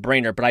 it's a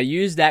no-brainer. But I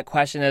use that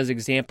question as an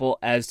example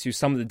as to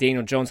some of the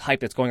Daniel Jones hype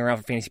that's going around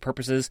for fantasy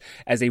purposes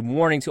as a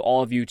warning to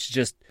all of you to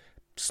just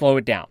slow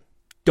it down.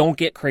 Don't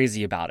get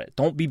crazy about it.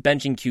 Don't be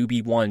benching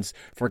QB1s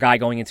for a guy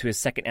going into his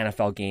second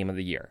NFL game of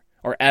the year.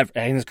 Or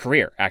in his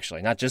career,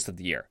 actually, not just of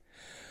the year.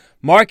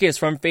 Marcus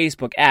from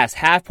Facebook asks,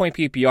 half-point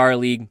PPR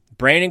league,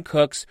 Brandon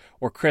Cooks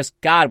or Chris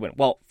Godwin.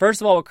 Well, first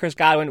of all, with Chris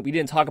Godwin, we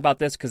didn't talk about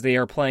this because they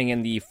are playing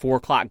in the 4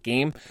 o'clock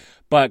game,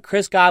 but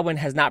Chris Godwin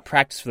has not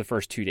practiced for the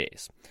first 2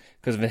 days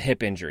because of a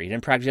hip injury. He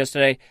didn't practice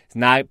yesterday. He's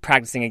not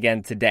practicing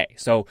again today.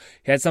 So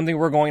that's something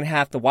we're going to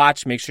have to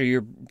watch. Make sure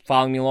you're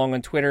following me along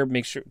on Twitter.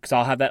 Make sure, because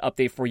I'll have that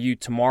update for you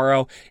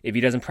tomorrow if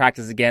he doesn't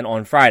practice again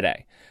on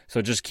Friday.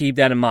 So just keep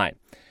that in mind.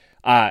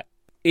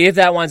 If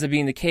that winds up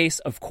being the case,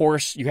 of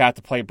course, you have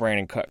to play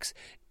Brandon Cooks.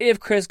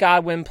 If Chris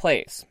Godwin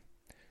plays,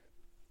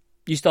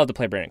 you still have to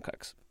play Brandon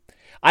Cooks.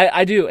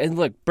 I do. And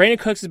look, Brandon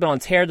Cooks has been on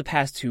tear the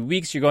past 2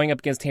 weeks. You're going up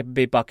against Tampa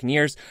Bay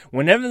Buccaneers.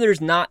 Whenever there's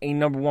not a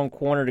number one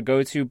corner to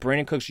go to,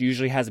 Brandon Cooks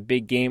usually has a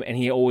big game, and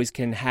he always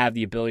can have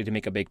the ability to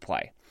make a big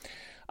play.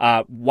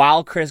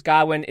 While Chris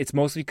Godwin, it's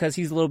mostly because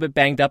he's a little bit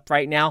banged up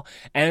right now,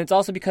 and it's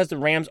also because the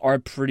Rams are a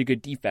pretty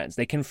good defense.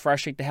 They can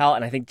frustrate the hell,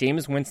 and I think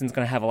Jameis Winston's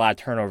going to have a lot of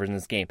turnovers in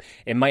this game.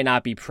 It might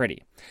not be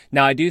pretty.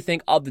 Now, I do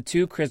think of the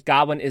two, Chris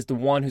Godwin is the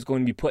one who's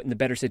going to be put in the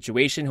better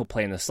situation. He'll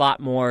play in the slot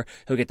more.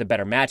 He'll get the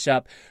better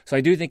matchup. So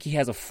I do think he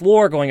has a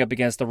floor going up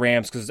against the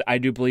Rams because I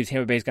do believe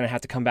Tampa Bay is going to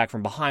have to come back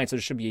from behind, so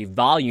there should be a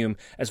volume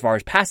as far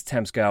as pass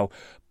attempts go.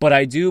 But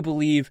I do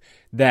believe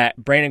that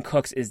Brandon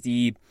Cooks is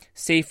the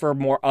safer,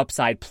 more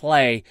upside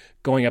play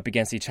going up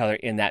against each other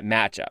in that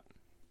matchup.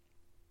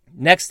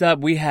 Next up,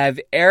 we have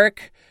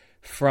Eric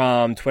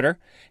from Twitter.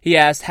 He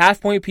asked,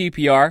 half-point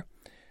PPR,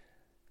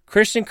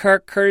 Christian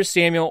Kirk, Curtis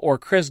Samuel, or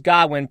Chris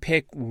Godwin,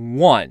 pick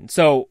one.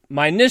 So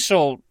my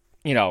initial,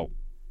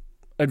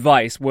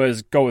 advice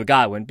was go with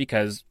Godwin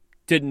because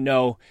didn't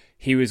know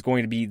he was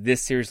going to be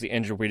this seriously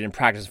injured where he didn't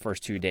practice the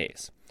first 2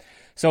 days.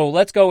 So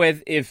let's go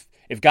with if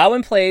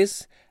Godwin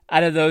plays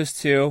out of those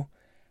two,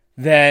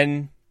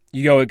 then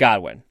you go with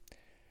Godwin.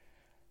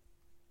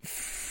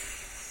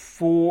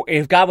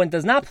 If Godwin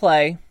does not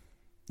play,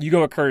 you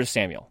go with Curtis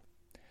Samuel.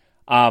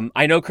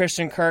 I know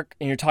Christian Kirk,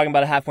 and you're talking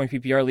about a half-point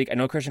PPR league. I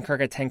know Christian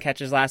Kirk had 10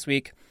 catches last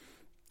week.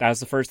 That was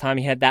the first time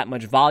he had that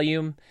much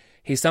volume.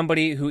 He's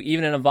somebody who,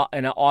 even in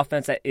an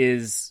offense that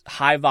is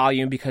high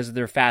volume because of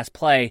their fast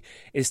play,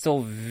 is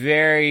still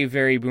very,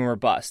 very boom or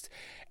bust.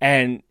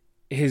 And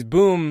his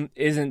boom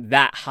isn't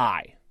that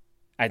high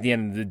at the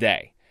end of the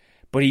day.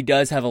 But he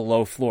does have a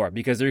low floor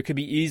because there could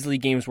be easily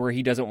games where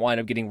he doesn't wind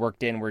up getting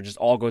worked in, where it just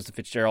all goes to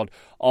Fitzgerald,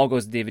 all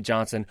goes to David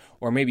Johnson,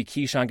 or maybe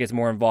Keyshawn gets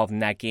more involved in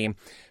that game.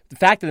 The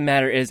fact of the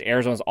matter is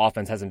Arizona's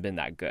offense hasn't been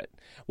that good.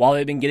 While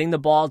they've been getting the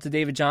ball to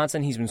David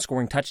Johnson, he's been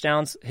scoring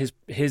touchdowns.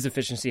 His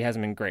efficiency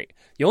hasn't been great.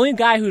 The only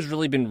guy who's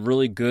really been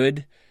really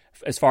good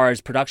as far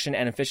as production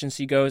and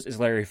efficiency goes is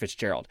Larry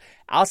Fitzgerald.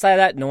 Outside of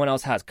that, no one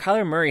else has.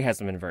 Kyler Murray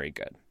hasn't been very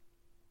good.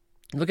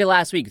 Look at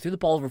last week. He threw the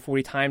ball over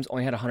 40 times,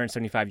 only had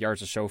 175 yards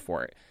to show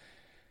for it.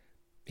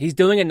 He's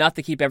doing enough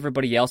to keep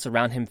everybody else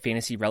around him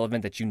fantasy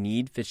relevant that you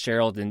need,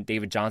 Fitzgerald and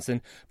David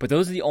Johnson, but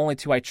those are the only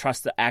two I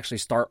trust to actually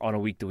start on a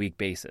week-to-week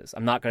basis.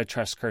 I'm not going to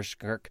trust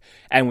Kirk.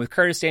 And with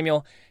Curtis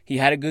Samuel, he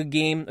had a good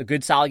game, a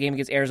good solid game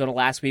against Arizona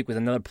last week with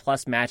another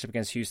plus matchup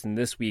against Houston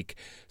this week.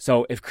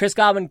 So if Chris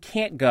Godwin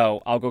can't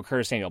go, I'll go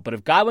Curtis Samuel. But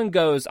if Godwin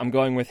goes, I'm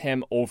going with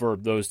him over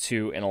those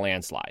two in a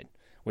landslide,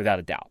 without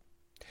a doubt.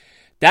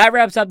 That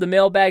wraps up the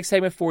mailbag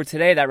segment for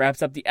today. That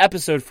wraps up the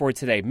episode for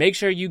today. Make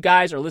sure you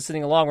guys are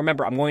listening along.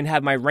 Remember, I'm going to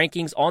have my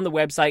rankings on the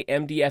website,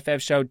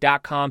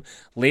 mdffshow.com,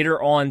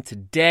 later on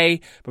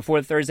today.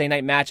 Before the Thursday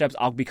night matchups,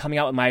 I'll be coming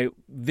out with my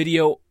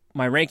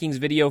rankings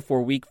video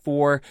for week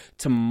 4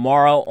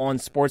 tomorrow on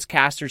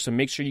Sportscaster. So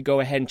make sure you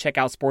go ahead and check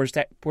out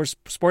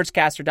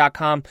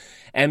sportscaster.com,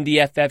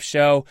 MDFF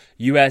Show,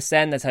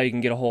 USN. That's how you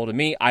can get a hold of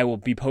me. I will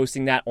be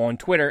posting that on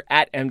Twitter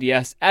at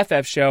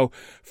MDSFF Show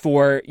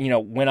for,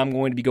 when I'm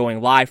going to be going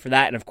live for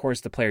that. And of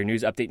course, the player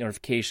news update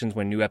notifications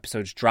when new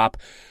episodes drop.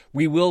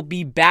 We will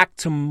be back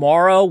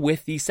tomorrow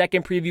with the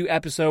second preview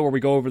episode where we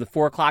go over the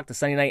 4 o'clock, the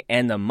Sunday night,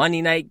 and the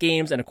Monday night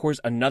games. And of course,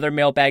 another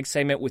mailbag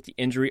segment with the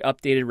injury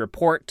updated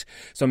report.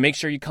 So make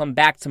sure you come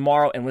back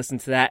tomorrow and listen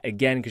to that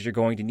again because you're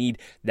going to need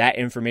that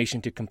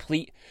information to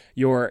complete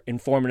your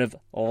informative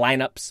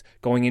lineups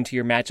going into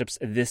your matchups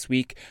this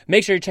week.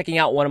 Make sure you're checking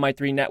out one of my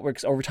 3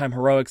 networks, Overtime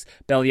Heroics,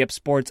 Belly Up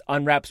Sports,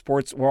 Unwrapped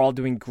Sports. We're all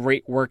doing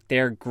great work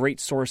there,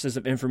 great sources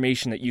of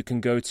information that you can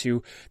go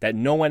to that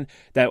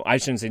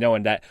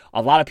that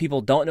a lot of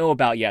people don't know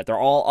about yet. They're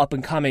all up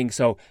and coming,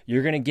 so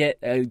you're going to get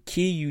a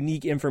key,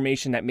 unique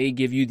information that may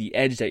give you the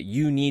edge that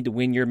you need to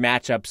win your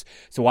matchups.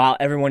 So while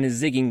everyone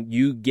is zigging,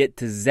 you get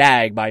to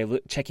zag by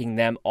checking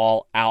them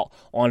all out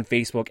on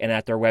Facebook and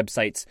at their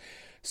websites.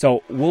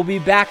 So we'll be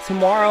back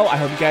tomorrow. I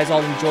hope you guys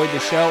all enjoyed the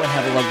show and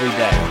have a lovely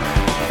day.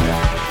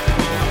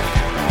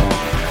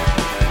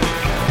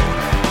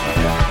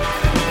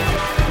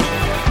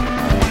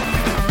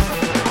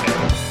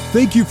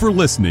 Thank you for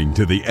listening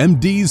to the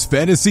MD's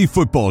Fantasy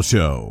Football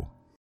Show.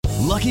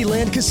 Lucky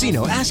Land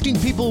Casino, asking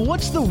people,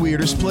 what's the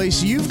weirdest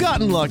place you've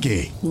gotten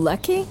lucky?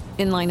 Lucky?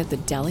 In line at the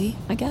deli,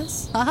 I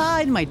guess? Aha,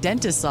 in my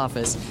dentist's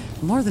office.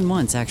 More than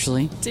once,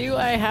 actually. Do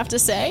I have to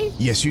say?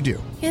 Yes, you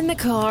do. In the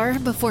car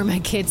before my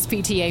kids'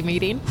 PTA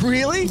meeting.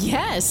 Really?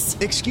 Yes.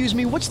 Excuse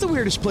me, what's the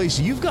weirdest place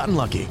you've gotten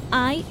lucky?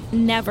 I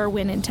never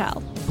win and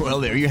tell. Well,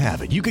 there you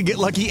have it. You can get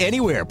lucky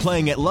anywhere,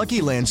 playing at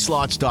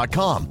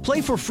LuckyLandSlots.com.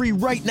 Play for free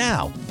right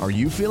now. Are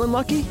you feeling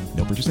lucky?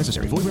 No purchase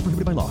necessary. Void where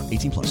prohibited by law.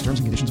 18+. Terms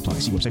and conditions apply.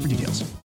 See website for details.